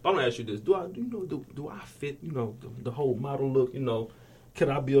event. But I'm gonna ask you this: Do I fit? The whole model look.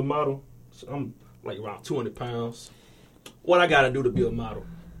 Can I be a model? So I'm like around 200 pounds. What I gotta do to be a model?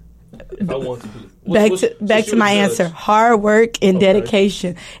 If I want to be. Back to my answer: hard work and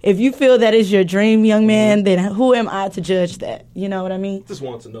dedication. If you feel that is your dream, young man, then who am I to judge that? You know what I mean? Just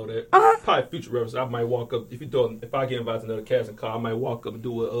want to know that. Probably future reference. I might walk up if I get invited to another casting call. I might walk up and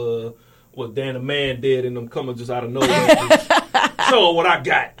do what Dan the Man did, and I'm coming just out of nowhere. Show what I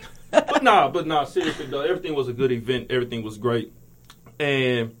got. But nah. Seriously though, everything was a good event. Everything was great.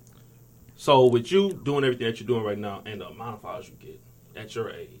 And so with you doing everything that you're doing right now, and the amount of followers you get at your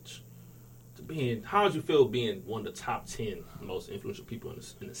age, how did you feel being one of the top 10 most influential people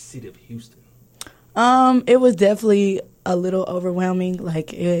in the city of Houston? It was definitely a little overwhelming.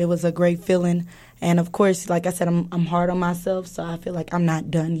 It was a great feeling. And of course, like I said, I'm hard on myself, so I feel like I'm not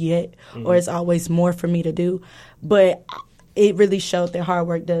done yet, or it's always more for me to do. But it really showed that hard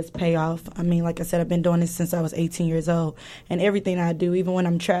work does pay off. I mean, like I said, I've been doing this since I was 18 years old. And everything I do, even when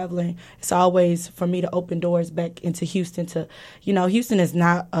I'm traveling, it's always for me to open doors back into Houston Houston is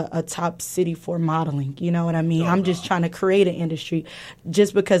not a top city for modeling. You know what I mean? I'm just trying to create an industry.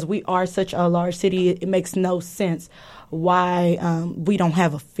 Just because we are such a large city, it makes no sense why we don't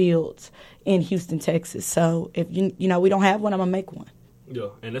have a field in Houston, Texas. So if we don't have one, I'm going to make one.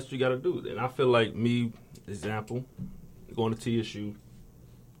 Yeah, and that's what you got to do. And I feel like example, going to TSU,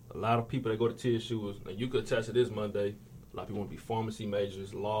 a lot of people that go to TSU, you could attest to this Monday, A lot of people want to be pharmacy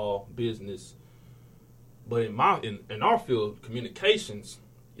majors, law, business. But in our field, communications,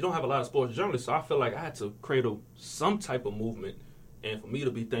 you don't have a lot of sports journalists. So I feel like I had to cradle some type of movement. And for me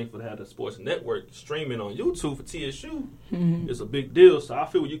to be thankful to have the sports network streaming on YouTube for TSU is a big deal. So I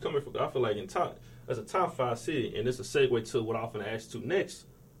feel where you're coming from. I feel like as a top 5 city, and it's a segue to what I'm going to ask you next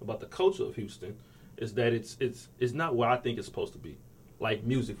about the culture of Houston, is that it's not what I think it's supposed to be. Like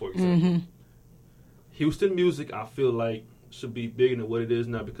music, for example. Houston music, I feel like, should be bigger than what it is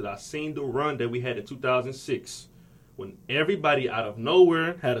now, because I seen the run that we had in 2006 when everybody out of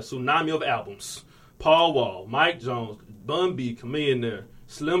nowhere had a tsunami of albums. Paul Wall, Mike Jones, Bun B, Chameleon there,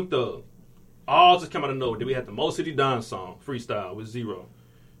 Slim Thug, all just come out of nowhere. Then we had the Mo City Don song, Freestyle, with Zero.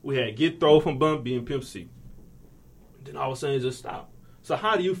 We had Get Throw from Bun B and Pimp C. Then all of a sudden it just stopped. So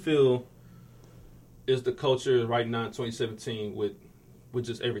how do you feel is the culture right now in 2017 with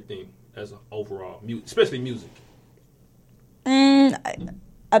just everything as an overall, especially music?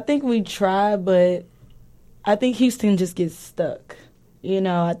 I think we try, but I think Houston just gets stuck.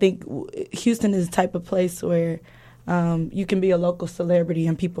 I think Houston is the type of place where you can be a local celebrity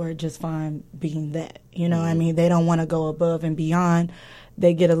and people are just fine being that. I mean, they don't want to go above and beyond.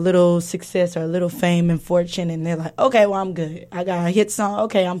 They get a little success or a little fame and fortune, and they're like, okay, well, I'm good. I got a hit song.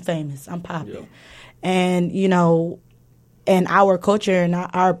 Okay, I'm famous. I'm popping. Yeah. And, and our culture and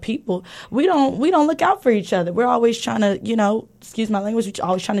our people, we don't look out for each other. We're always trying to, excuse my language, we're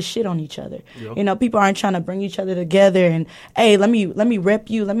always trying to shit on each other. Yep. People aren't trying to bring each other together and, hey, let me rep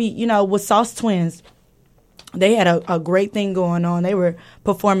you. With Sauce Twins, they had a great thing going on. They were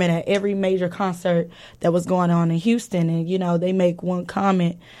performing at every major concert that was going on in Houston. And, they make one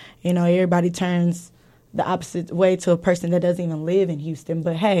comment, everybody turns the opposite way to a person that doesn't even live in Houston.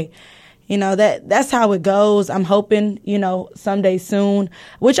 But, hey, that's how it goes. I'm hoping, someday soon,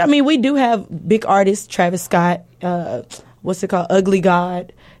 which, I mean, we do have big artists, Travis Scott, what's it called? Ugly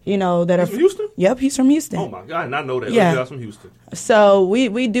God, that are from Houston? Yep, he's from Houston. Oh my God, and I know that. Yeah. Ugly God's from Houston. So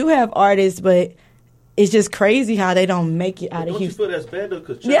we do have artists, but it's just crazy how they don't make it out of Houston. Don't you feel that's bad though?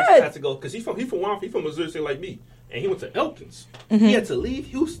 Because Travis had to go, because he's from Missouri, like me, and he went to Elkins. He had to leave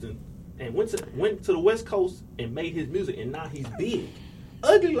Houston and went to the West Coast and made his music, and now he's big.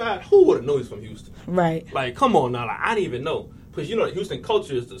 Ugly God, who would have known he's from Houston? Right. Like, come on now. Like, I didn't even know. Because, the Houston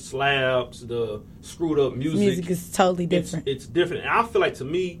culture is the slabs, the screwed up music. Music is totally different. It's different. And I feel like, to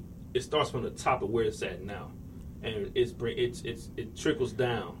me, it starts from the top of where it's at now. And it trickles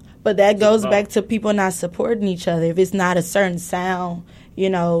down. But that goes back to people not supporting each other. If it's not a certain sound,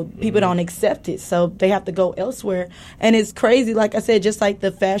 people don't accept it. So they have to go elsewhere. And it's crazy. Like I said, just like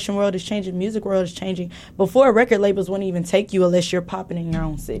the fashion world is changing, music world is changing. Before, record labels wouldn't even take you unless you're popping in your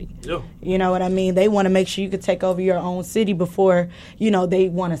own city. Yeah. You know what I mean? They want to make sure you could take over your own city before, they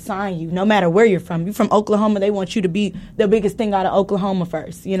want to sign you, no matter where you're from. You're from Oklahoma, they want you to be the biggest thing out of Oklahoma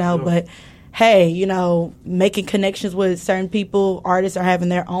first, Yeah. But hey, making connections with certain people, artists are having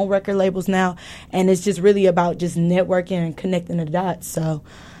their own record labels now, and it's just really about just networking and connecting the dots. So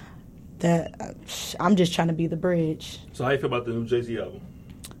that I'm just trying to be the bridge. So how you feel about the new Jay-Z album?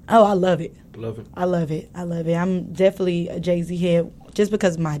 Oh, I love it. Love it. I love it. I love it. I'm definitely a Jay-Z head just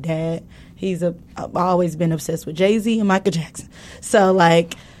because my dad, I've always been obsessed with Jay-Z and Michael Jackson. So I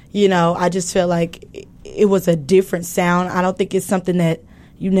just felt like it was a different sound. I don't think it's something that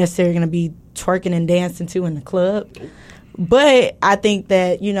you necessarily going to be twerking and dancing to in the club. But I think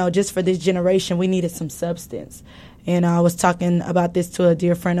that, just for this generation, we needed some substance. And I was talking about this to a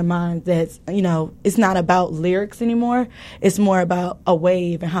dear friend of mine that's, it's not about lyrics anymore. It's more about a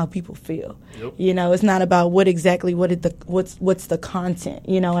wave and how people feel. Yep. It's not about what's the content.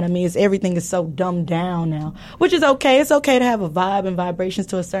 You know what I mean? Everything is so dumbed down now, which is okay. It's okay to have a vibe and vibrations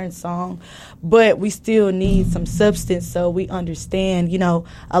to a certain song, but we still need some substance so we understand,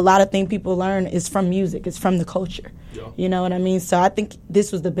 a lot of things people learn is from music. It's from the culture. Yeah. You know what I mean? So I think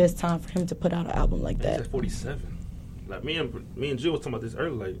this was the best time for him to put out an album like that. He's at 47. Like me and Jill was talking about this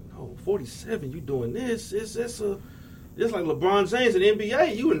earlier. Like, 47, you doing this? It's like LeBron James in the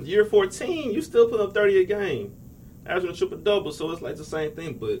NBA. You in year 14, you still put up 30 a game, averaging a triple double. So it's like the same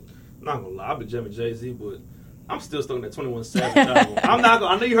thing. But I'm not gonna lie, I've been jamming Jay-Z, but I'm still stuck in that 21 Savage album.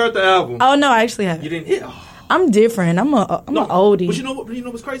 I know you heard the album. Oh no, I actually haven't. You didn't hear? Oh. I'm different. I'm an oldie. But you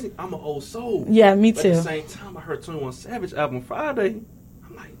know what's crazy? I'm an old soul. Yeah, me too. At the same time, I heard 21 Savage album Friday.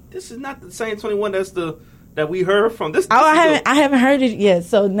 I'm like, this is not the same 21 that we heard from this. I haven't heard it yet.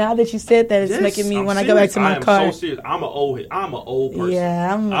 So now that you said that, it's making me when I go back to my car. I'm so serious. I'm an old person.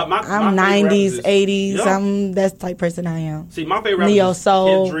 Yeah, I'm 90s, 80s. Yeah. That's the type of person I am. See, my favorite Neo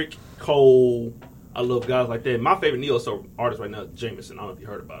Soul, Kendrick, Cole. I love guys like that. My favorite Neo Soul artist right now is Jameson. I don't know if you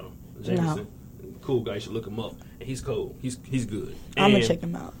heard about him. Jameson. No. cool guy. You should look him up. And he's cool. He's good. I'm gonna check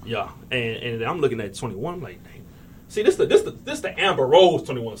him out. Yeah, and I'm looking at 21. I'm like, dang. See, this the Amber Rose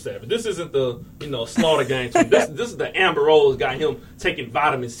 21 Savage. This isn't the Slaughter Gang. This is the Amber Rose guy. Him taking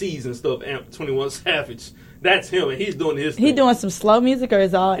vitamin C's and stuff. 21 Savage. That's him, and he's doing his. He doing some slow music, or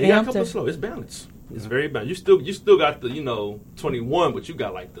is all? He got a couple of slow. It's balanced. It's very balanced. You still got the 21, but you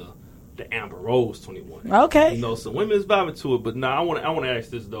got like the Amber Rose 21. Okay. So women is vibing to it. But now I want to ask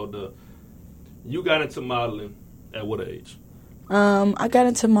this though. You got into modeling at what age? I got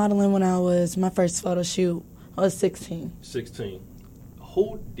into modeling when I was my first photo shoot. I was 16. 16.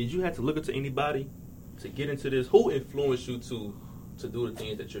 Who did you have to look into anybody to get into this? Who influenced you to do the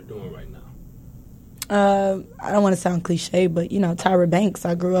things that you're doing right now? I don't want to sound cliche, but Tyra Banks.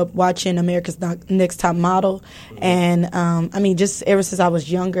 I grew up watching America's Next Top Model, and just ever since I was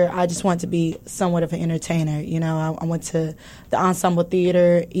younger, I just wanted to be somewhat of an entertainer. I went to the ensemble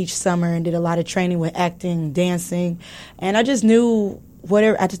theater each summer and did a lot of training with acting, dancing, and I just knew.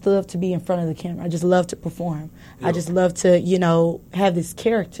 I just love to be in front of the camera. I just love to perform. Yeah. I just love to, have this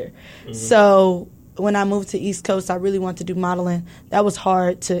character. Mm-hmm. So when I moved to East Coast, I really wanted to do modeling. That was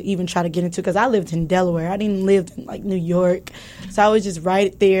hard to even try to get into because I lived in Delaware. I didn't live in, New York. So I was just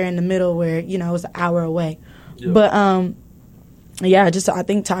right there in the middle where, it was an hour away. Yeah. But, I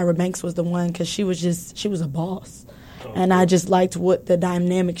think Tyra Banks was the one because she was a boss. Oh, and I just liked what the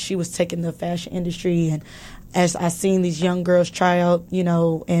dynamic she was taking the fashion industry. And as I seen these young girls try out,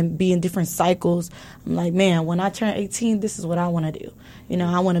 and be in different cycles, I'm like, man, when I turn 18, this is what I want to do.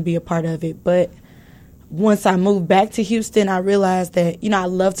 I want to be a part of it. But once I moved back to Houston, I realized that, I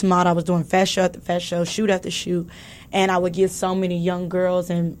love to model. I was doing fast show after fast show, shoot after shoot. And I would get so many young girls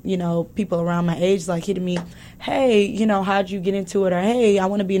and, people around my age hitting me, hey, how'd you get into it? Or, hey, I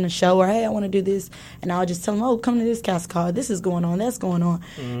want to be in a show. Or, hey, I want to do this. And I would just tell them, oh, come to this cast call. This is going on. That's going on.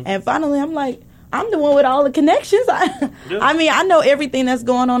 Mm-hmm. And finally, I'm like, I'm the one with all the connections. I know everything that's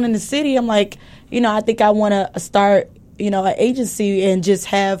going on in the city. I'm like, I think I want to start, an agency and just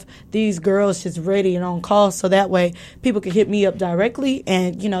have these girls just ready and on call so that way people can hit me up directly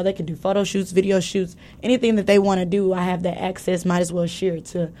and, they can do photo shoots, video shoots, anything that they want to do. I have that access, might as well share it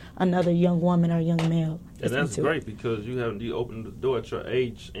to another young woman or young male. And that's great because you open the door at your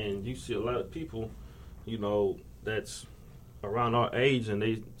age and you see a lot of people, that's around our age and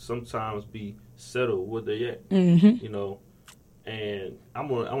they sometimes be settled where they at, mm-hmm. And I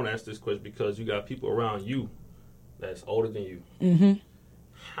want to ask this question because you got people around you that's older than you. Mm-hmm.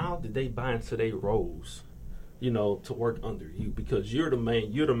 How did they buy into their roles, to work under you? Because you're the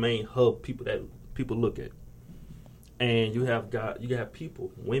main hub people look at, and you have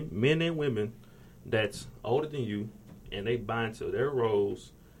people, men and women, that's older than you, and they buy into their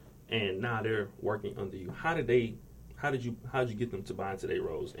roles, and now they're working under you. How did you get them to buy into their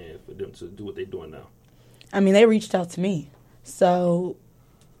roles and for them to do what they're doing now? They reached out to me. So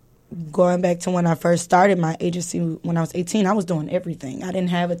going back to when I first started my agency when I was 18, I was doing everything. I didn't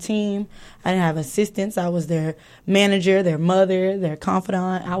have a team. I didn't have assistants. I was their manager, their mother, their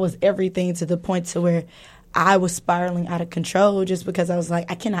confidant. I was everything to the point to where I was spiraling out of control just because I was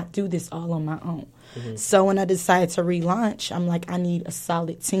like, I cannot do this all on my own. Mm-hmm. So when I decided to relaunch, I'm like, I need a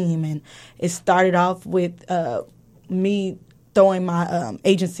solid team. And it started off with me throwing my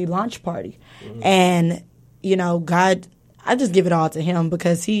agency launch party. Mm-hmm. And, God, I just give it all to him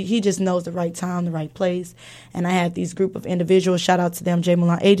because he just knows the right time, the right place. And I had these group of individuals, shout out to them, J.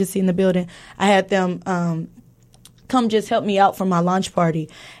 Milan Agency in the building. I had them come just help me out for my launch party.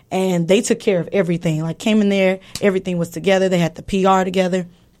 And they took care of everything. Came in there, everything was together. They had the PR together.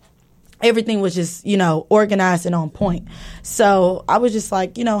 Everything was just, organized and on point. So I was just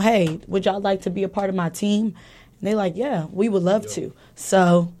like, hey, would y'all like to be a part of my team? And they're like, yeah, we would love to.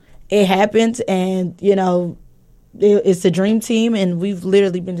 So it happened, and, it's a dream team, and we've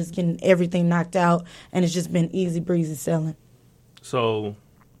literally been just getting everything knocked out, and it's just been easy breezy selling. So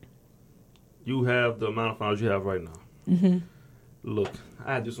you have the amount of followers you have right now. Mm-hmm. Look,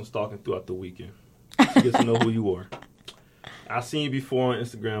 I had to do some stalking throughout the weekend to get to know who you are. I've seen you before on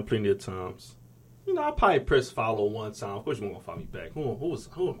Instagram plenty of times. I probably press follow one time. Of course, you won't gonna follow me back. Who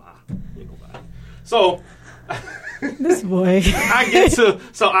am I? Ain't nobody. So this boy. I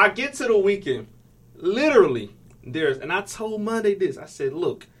get to the weekend. Literally, and I told Monday this. I said,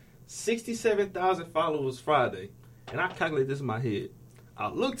 look, 67,000 followers Friday, and I calculated this in my head. I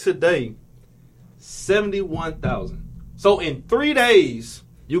look today, 71,000. So in 3 days,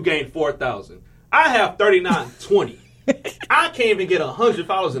 you gained 4,000. I have 3920. I can't even get 100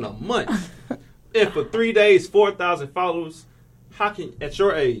 followers in a month. And for 3 days, 4,000 followers, at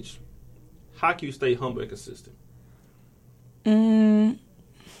your age, how can you stay humble and consistent?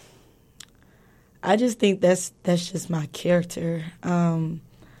 I just think that's just my character. I'm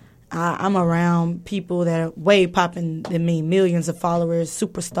around people that are way popping than me, millions of followers,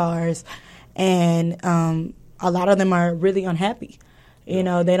 superstars, and a lot of them are really unhappy. You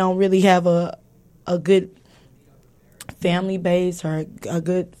know, they don't really have a good family base or a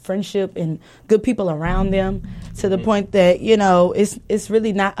good friendship and good people around them, to the point that, you know, it's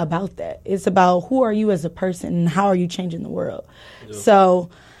really not about that. It's about who are you as a person and how are you changing the world. Yeah. So,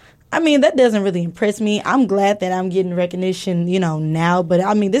 I mean, that doesn't really impress me. I'm glad that I'm getting recognition, you know, now. But,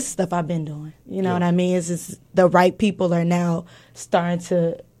 I mean, this is stuff I've been doing. You know what I mean? It's just the right people are now starting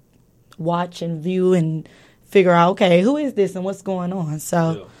to watch and view and figure out, okay, who is this and what's going on?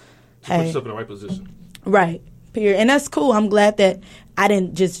 So, put yourself in the right position. Right. Period. And that's cool. I'm glad that I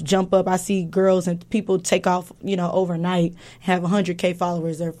didn't just jump up. I see girls and people take off, you know, overnight, have 100K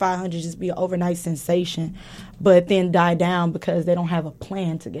followers or 500, just be an overnight sensation, but then die down because they don't have a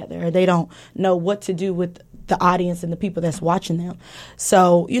plan together or they don't know what to do with the audience and the people that's watching them.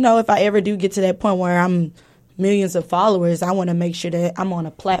 So, you know, if I ever do get to that point where I'm millions of followers, I want to make sure that I'm on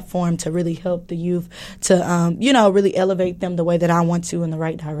a platform to really help the youth to, you know, really elevate them the way that I want to in the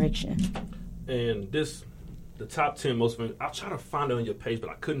right direction. And the top 10 most, I'll try to find it on your page,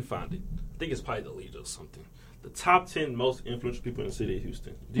 but I couldn't find it. I think it's probably deleted or something. The top 10 most influential people in the city of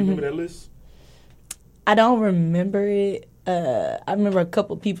Houston. Do you remember that list? I don't remember it. I remember a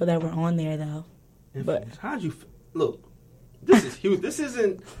couple people that were on there, though. But how'd you look? This is huge. This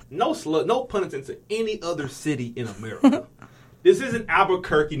isn't no pun intended to any other city in America. This isn't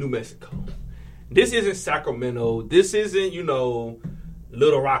Albuquerque, New Mexico. This isn't Sacramento. This isn't, you know,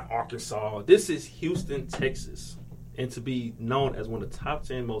 Little Rock, Arkansas. This is Houston, Texas. And to be known as one of the top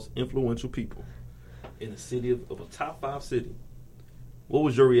 10 most influential people in the city of a top 5 city. What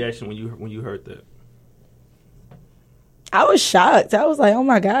was your reaction when you heard that? I was shocked. I was like, oh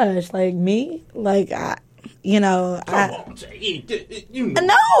my gosh, like me? Like, Come on, Jay. You knew.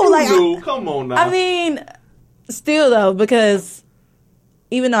 No, like, come on now. I mean, still though, because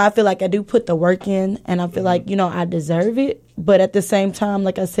even though I feel like I do put the work in and I feel like, you know, I deserve it, but at the same time,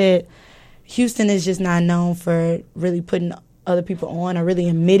 like I said, Houston is just not known for really putting other people on or really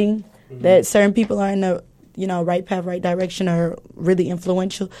admitting that certain people are in the, you know, right path, right direction or really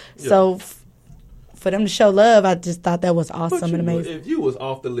influential. Yeah. So for them to show love, I just thought that was awesome and amazing. If you was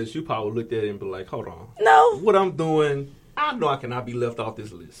off the list, you probably looked at it and be like, hold on. No. What I'm doing, I know I cannot be left off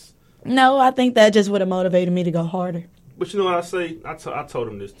this list. No, I think that just would have motivated me to go harder. But you know what I say? I told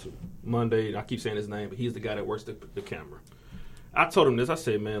him this too. Monday, I keep saying his name, but he's the guy that works the camera. I told him this. I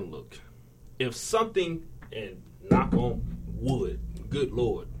said, man, look, if something, and knock on wood, good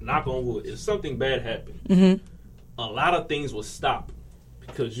Lord, knock on wood, if something bad happened, a lot of things will stop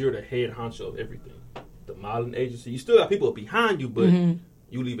because you're the head honcho of everything. The modeling agency, you still got people behind you, but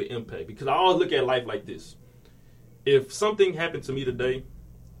you leave an impact. Because I always look at life like this. If something happened to me today,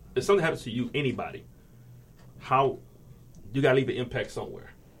 if something happens to you, anybody, how you got to leave an impact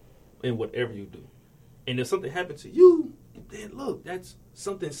somewhere in whatever you do. And if something happens to you, then look, that's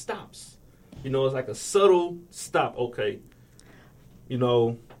something stops. You know, it's like a subtle stop. Okay, you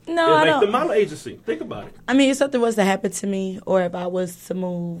know, like the model agency. Think about it. I mean, if something was to happen to me, or if I was to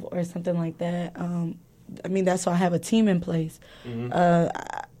move, or something like that, I mean, that's why I have a team in place.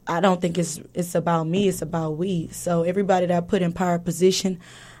 I don't think it's about me; it's about we. So everybody that I put in power position,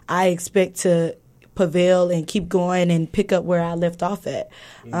 I expect to prevail and keep going and pick up where I left off at.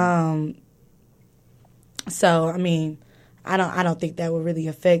 So I mean, I don't think that would really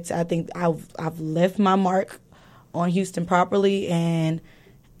affect. I think I've left my mark on Houston properly, and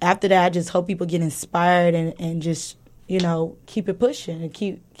after that, I just hope people get inspired and just, you know, keep it pushing and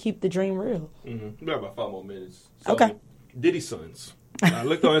keep the dream real. We got about 5 more minutes. So, okay. Diddy's sons. I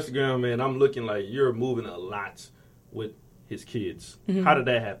looked on Instagram, man. I'm looking like you're moving a lot with his kids. How did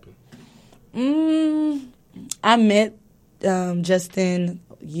that happen? I met Justin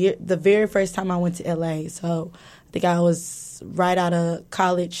the very first time I went to LA. So I think I was right out of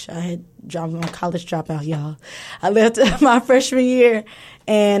college. I had dropped on college dropout, y'all. I left my freshman year.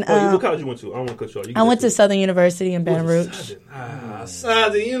 And what college you went to? I don't want to cut you off. I went to Southern University in Baton Rouge.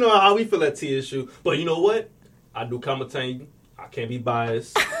 Southern, you know how we feel at TSU. But you know what? I do commentating. I can't be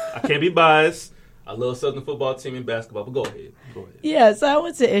biased. I love Southern football team and basketball, but go ahead. Yeah, so I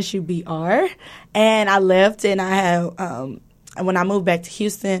went to SUBR, and I left, and I had, when I moved back to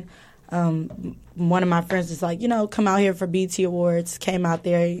Houston, one of my friends was like, you know, come out here for BT Awards, came out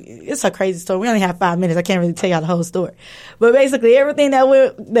there. It's a crazy story. We only have 5 minutes. I can't really tell y'all the whole story. But basically, everything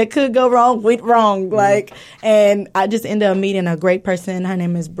that could go wrong went wrong. Like, and I just ended up meeting a great person. Her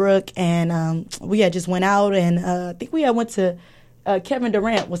name is Brooke, and we had just went out, and I think we had went to, Kevin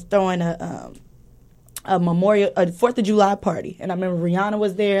Durant was throwing a 4th of July party, and I remember Rihanna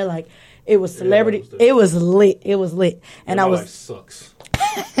was there. Like, it was celebrity. Was it was lit. It was lit, and my I was life sucks.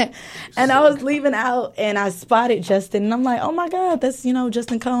 and I was leaving out, and I spotted Justin, and I'm like, oh my God, that's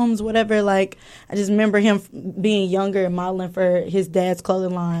Justin Combs, whatever. Like, I just remember him being younger and modeling for his dad's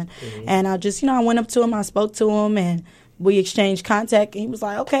clothing line, and I just I went up to him, I spoke to him, and we exchanged contact, and he was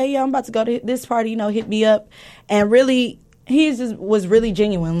like, okay, yeah, I'm about to go to this party, hit me up, and really. He just was really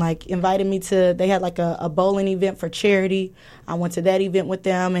genuine, like invited me to, they had like a bowling event for charity. I went to that event with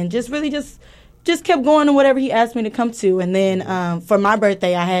them and just really just kept going to whatever he asked me to come to. And then for my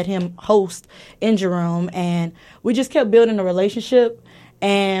birthday, I had him host in Jerome, and we just kept building a relationship.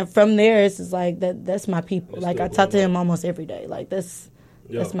 And from there, it's just like, that's my people. Like, I talk to him almost every day. Like, that's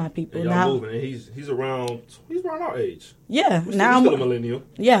my people. And y'all moving, and he's around our age. Yeah. He's still a millennial.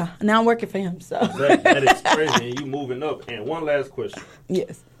 Yeah. Now I'm working for him. So that is crazy, and you moving up. And one last question.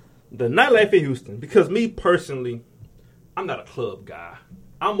 Yes. The nightlife in Houston, because me personally, I'm not a club guy.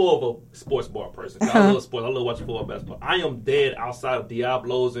 I'm more of a sports bar person. I love sports. I love watching football, basketball. I am dead outside of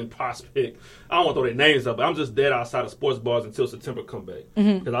Diablos and Prospect. I don't want to throw their names up, but I'm just dead outside of sports bars until September come back.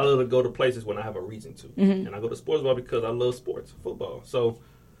 Because I love to go to places when I have a reason to. And I go to sports bar because I love sports, football. So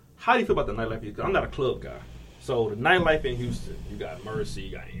how do you feel about the nightlife? Because I'm not a club guy. So the nightlife in Houston, you got Mercy,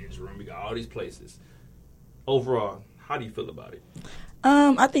 you got Andrew, you got all these places. Overall, how do you feel about it?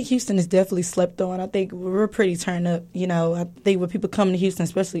 I think Houston is definitely slept on. I think we're pretty turned up. I think when people come to Houston,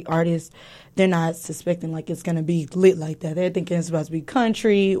 especially artists, they're not suspecting like it's going to be lit like that. They're thinking it's supposed to be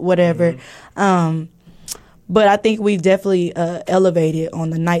country, whatever. But I think we've definitely elevated on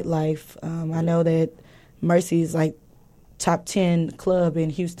the nightlife. I know that Mercy is like top 10 club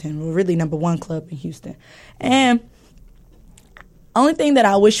in Houston. We're really number 1 club in Houston. And only thing that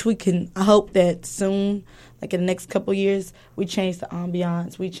I wish I hope that soon, like in the next couple years, we change the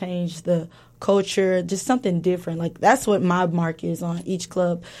ambiance, we change the culture, just something different. Like, that's what my mark is on each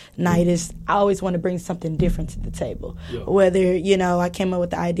club night is I always want to bring something different to the table. Yeah. Whether, I came up with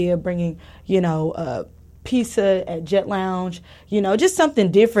the idea of bringing, pizza at Jet Lounge, just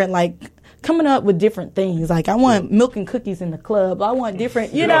something different, like coming up with different things. Like, I want milk and cookies in the club. I want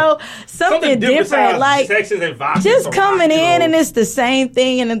different, something different. Like, just coming in and it's the same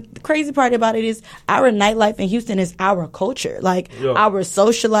thing. And the crazy part about it is our nightlife in Houston is our culture. Like, our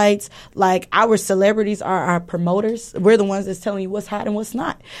socialites, like our celebrities are our promoters. We're the ones that's telling you what's hot and what's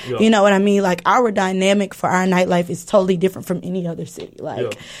not. You know what I mean? Like, our dynamic for our nightlife is totally different from any other city.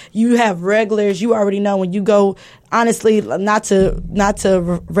 Like, you have regulars. You already know when you go, honestly, not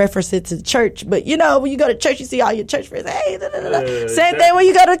to reference it to church, but when you go to church, you see all your church friends. Hey, same thing when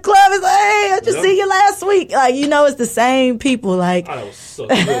you go to the club. It's like, hey, I just see you last week. Like, it's the same people. Like, that would suck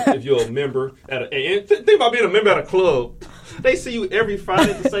if you're a member and think about being a member at a club. They see you every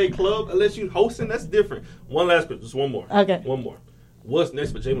Friday at the same club. Unless you hosting, that's different. One last question, just one more. Okay. One more. What's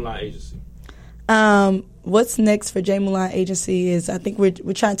next for J. Mulan Agency? What's next for J. Mulan Agency is I think we're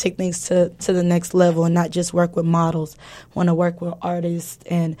trying to take things to the next level and not just work with models. Want to work with artists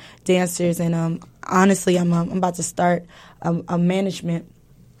and dancers. And honestly, I'm about to start a management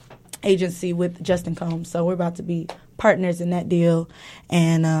agency with Justin Combs. So we're about to be partners in that deal.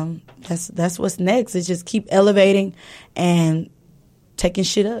 And that's what's next. Is just keep elevating and taking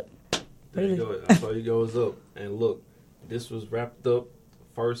shit up. There you go. That's all you goes up. And look, this was wrapped up.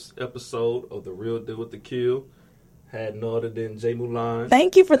 First episode of The Real Deal with the Kill. Had no other than J. Mulan.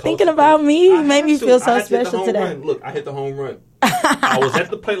 Thank you for thinking about me. You made me feel so special today. Look, I hit the home run. I was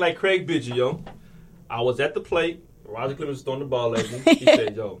at the plate like Craig Biggio. I was at the plate. Roger Clemens was throwing the ball at me. He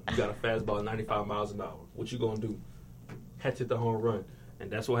said, yo, you got a fastball at 95 miles an hour. What you going to do? Had to hit the home run.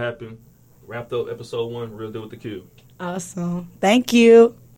 And that's what happened. Wrapped up episode 1, Real Deal with the Kill. Awesome. Thank you.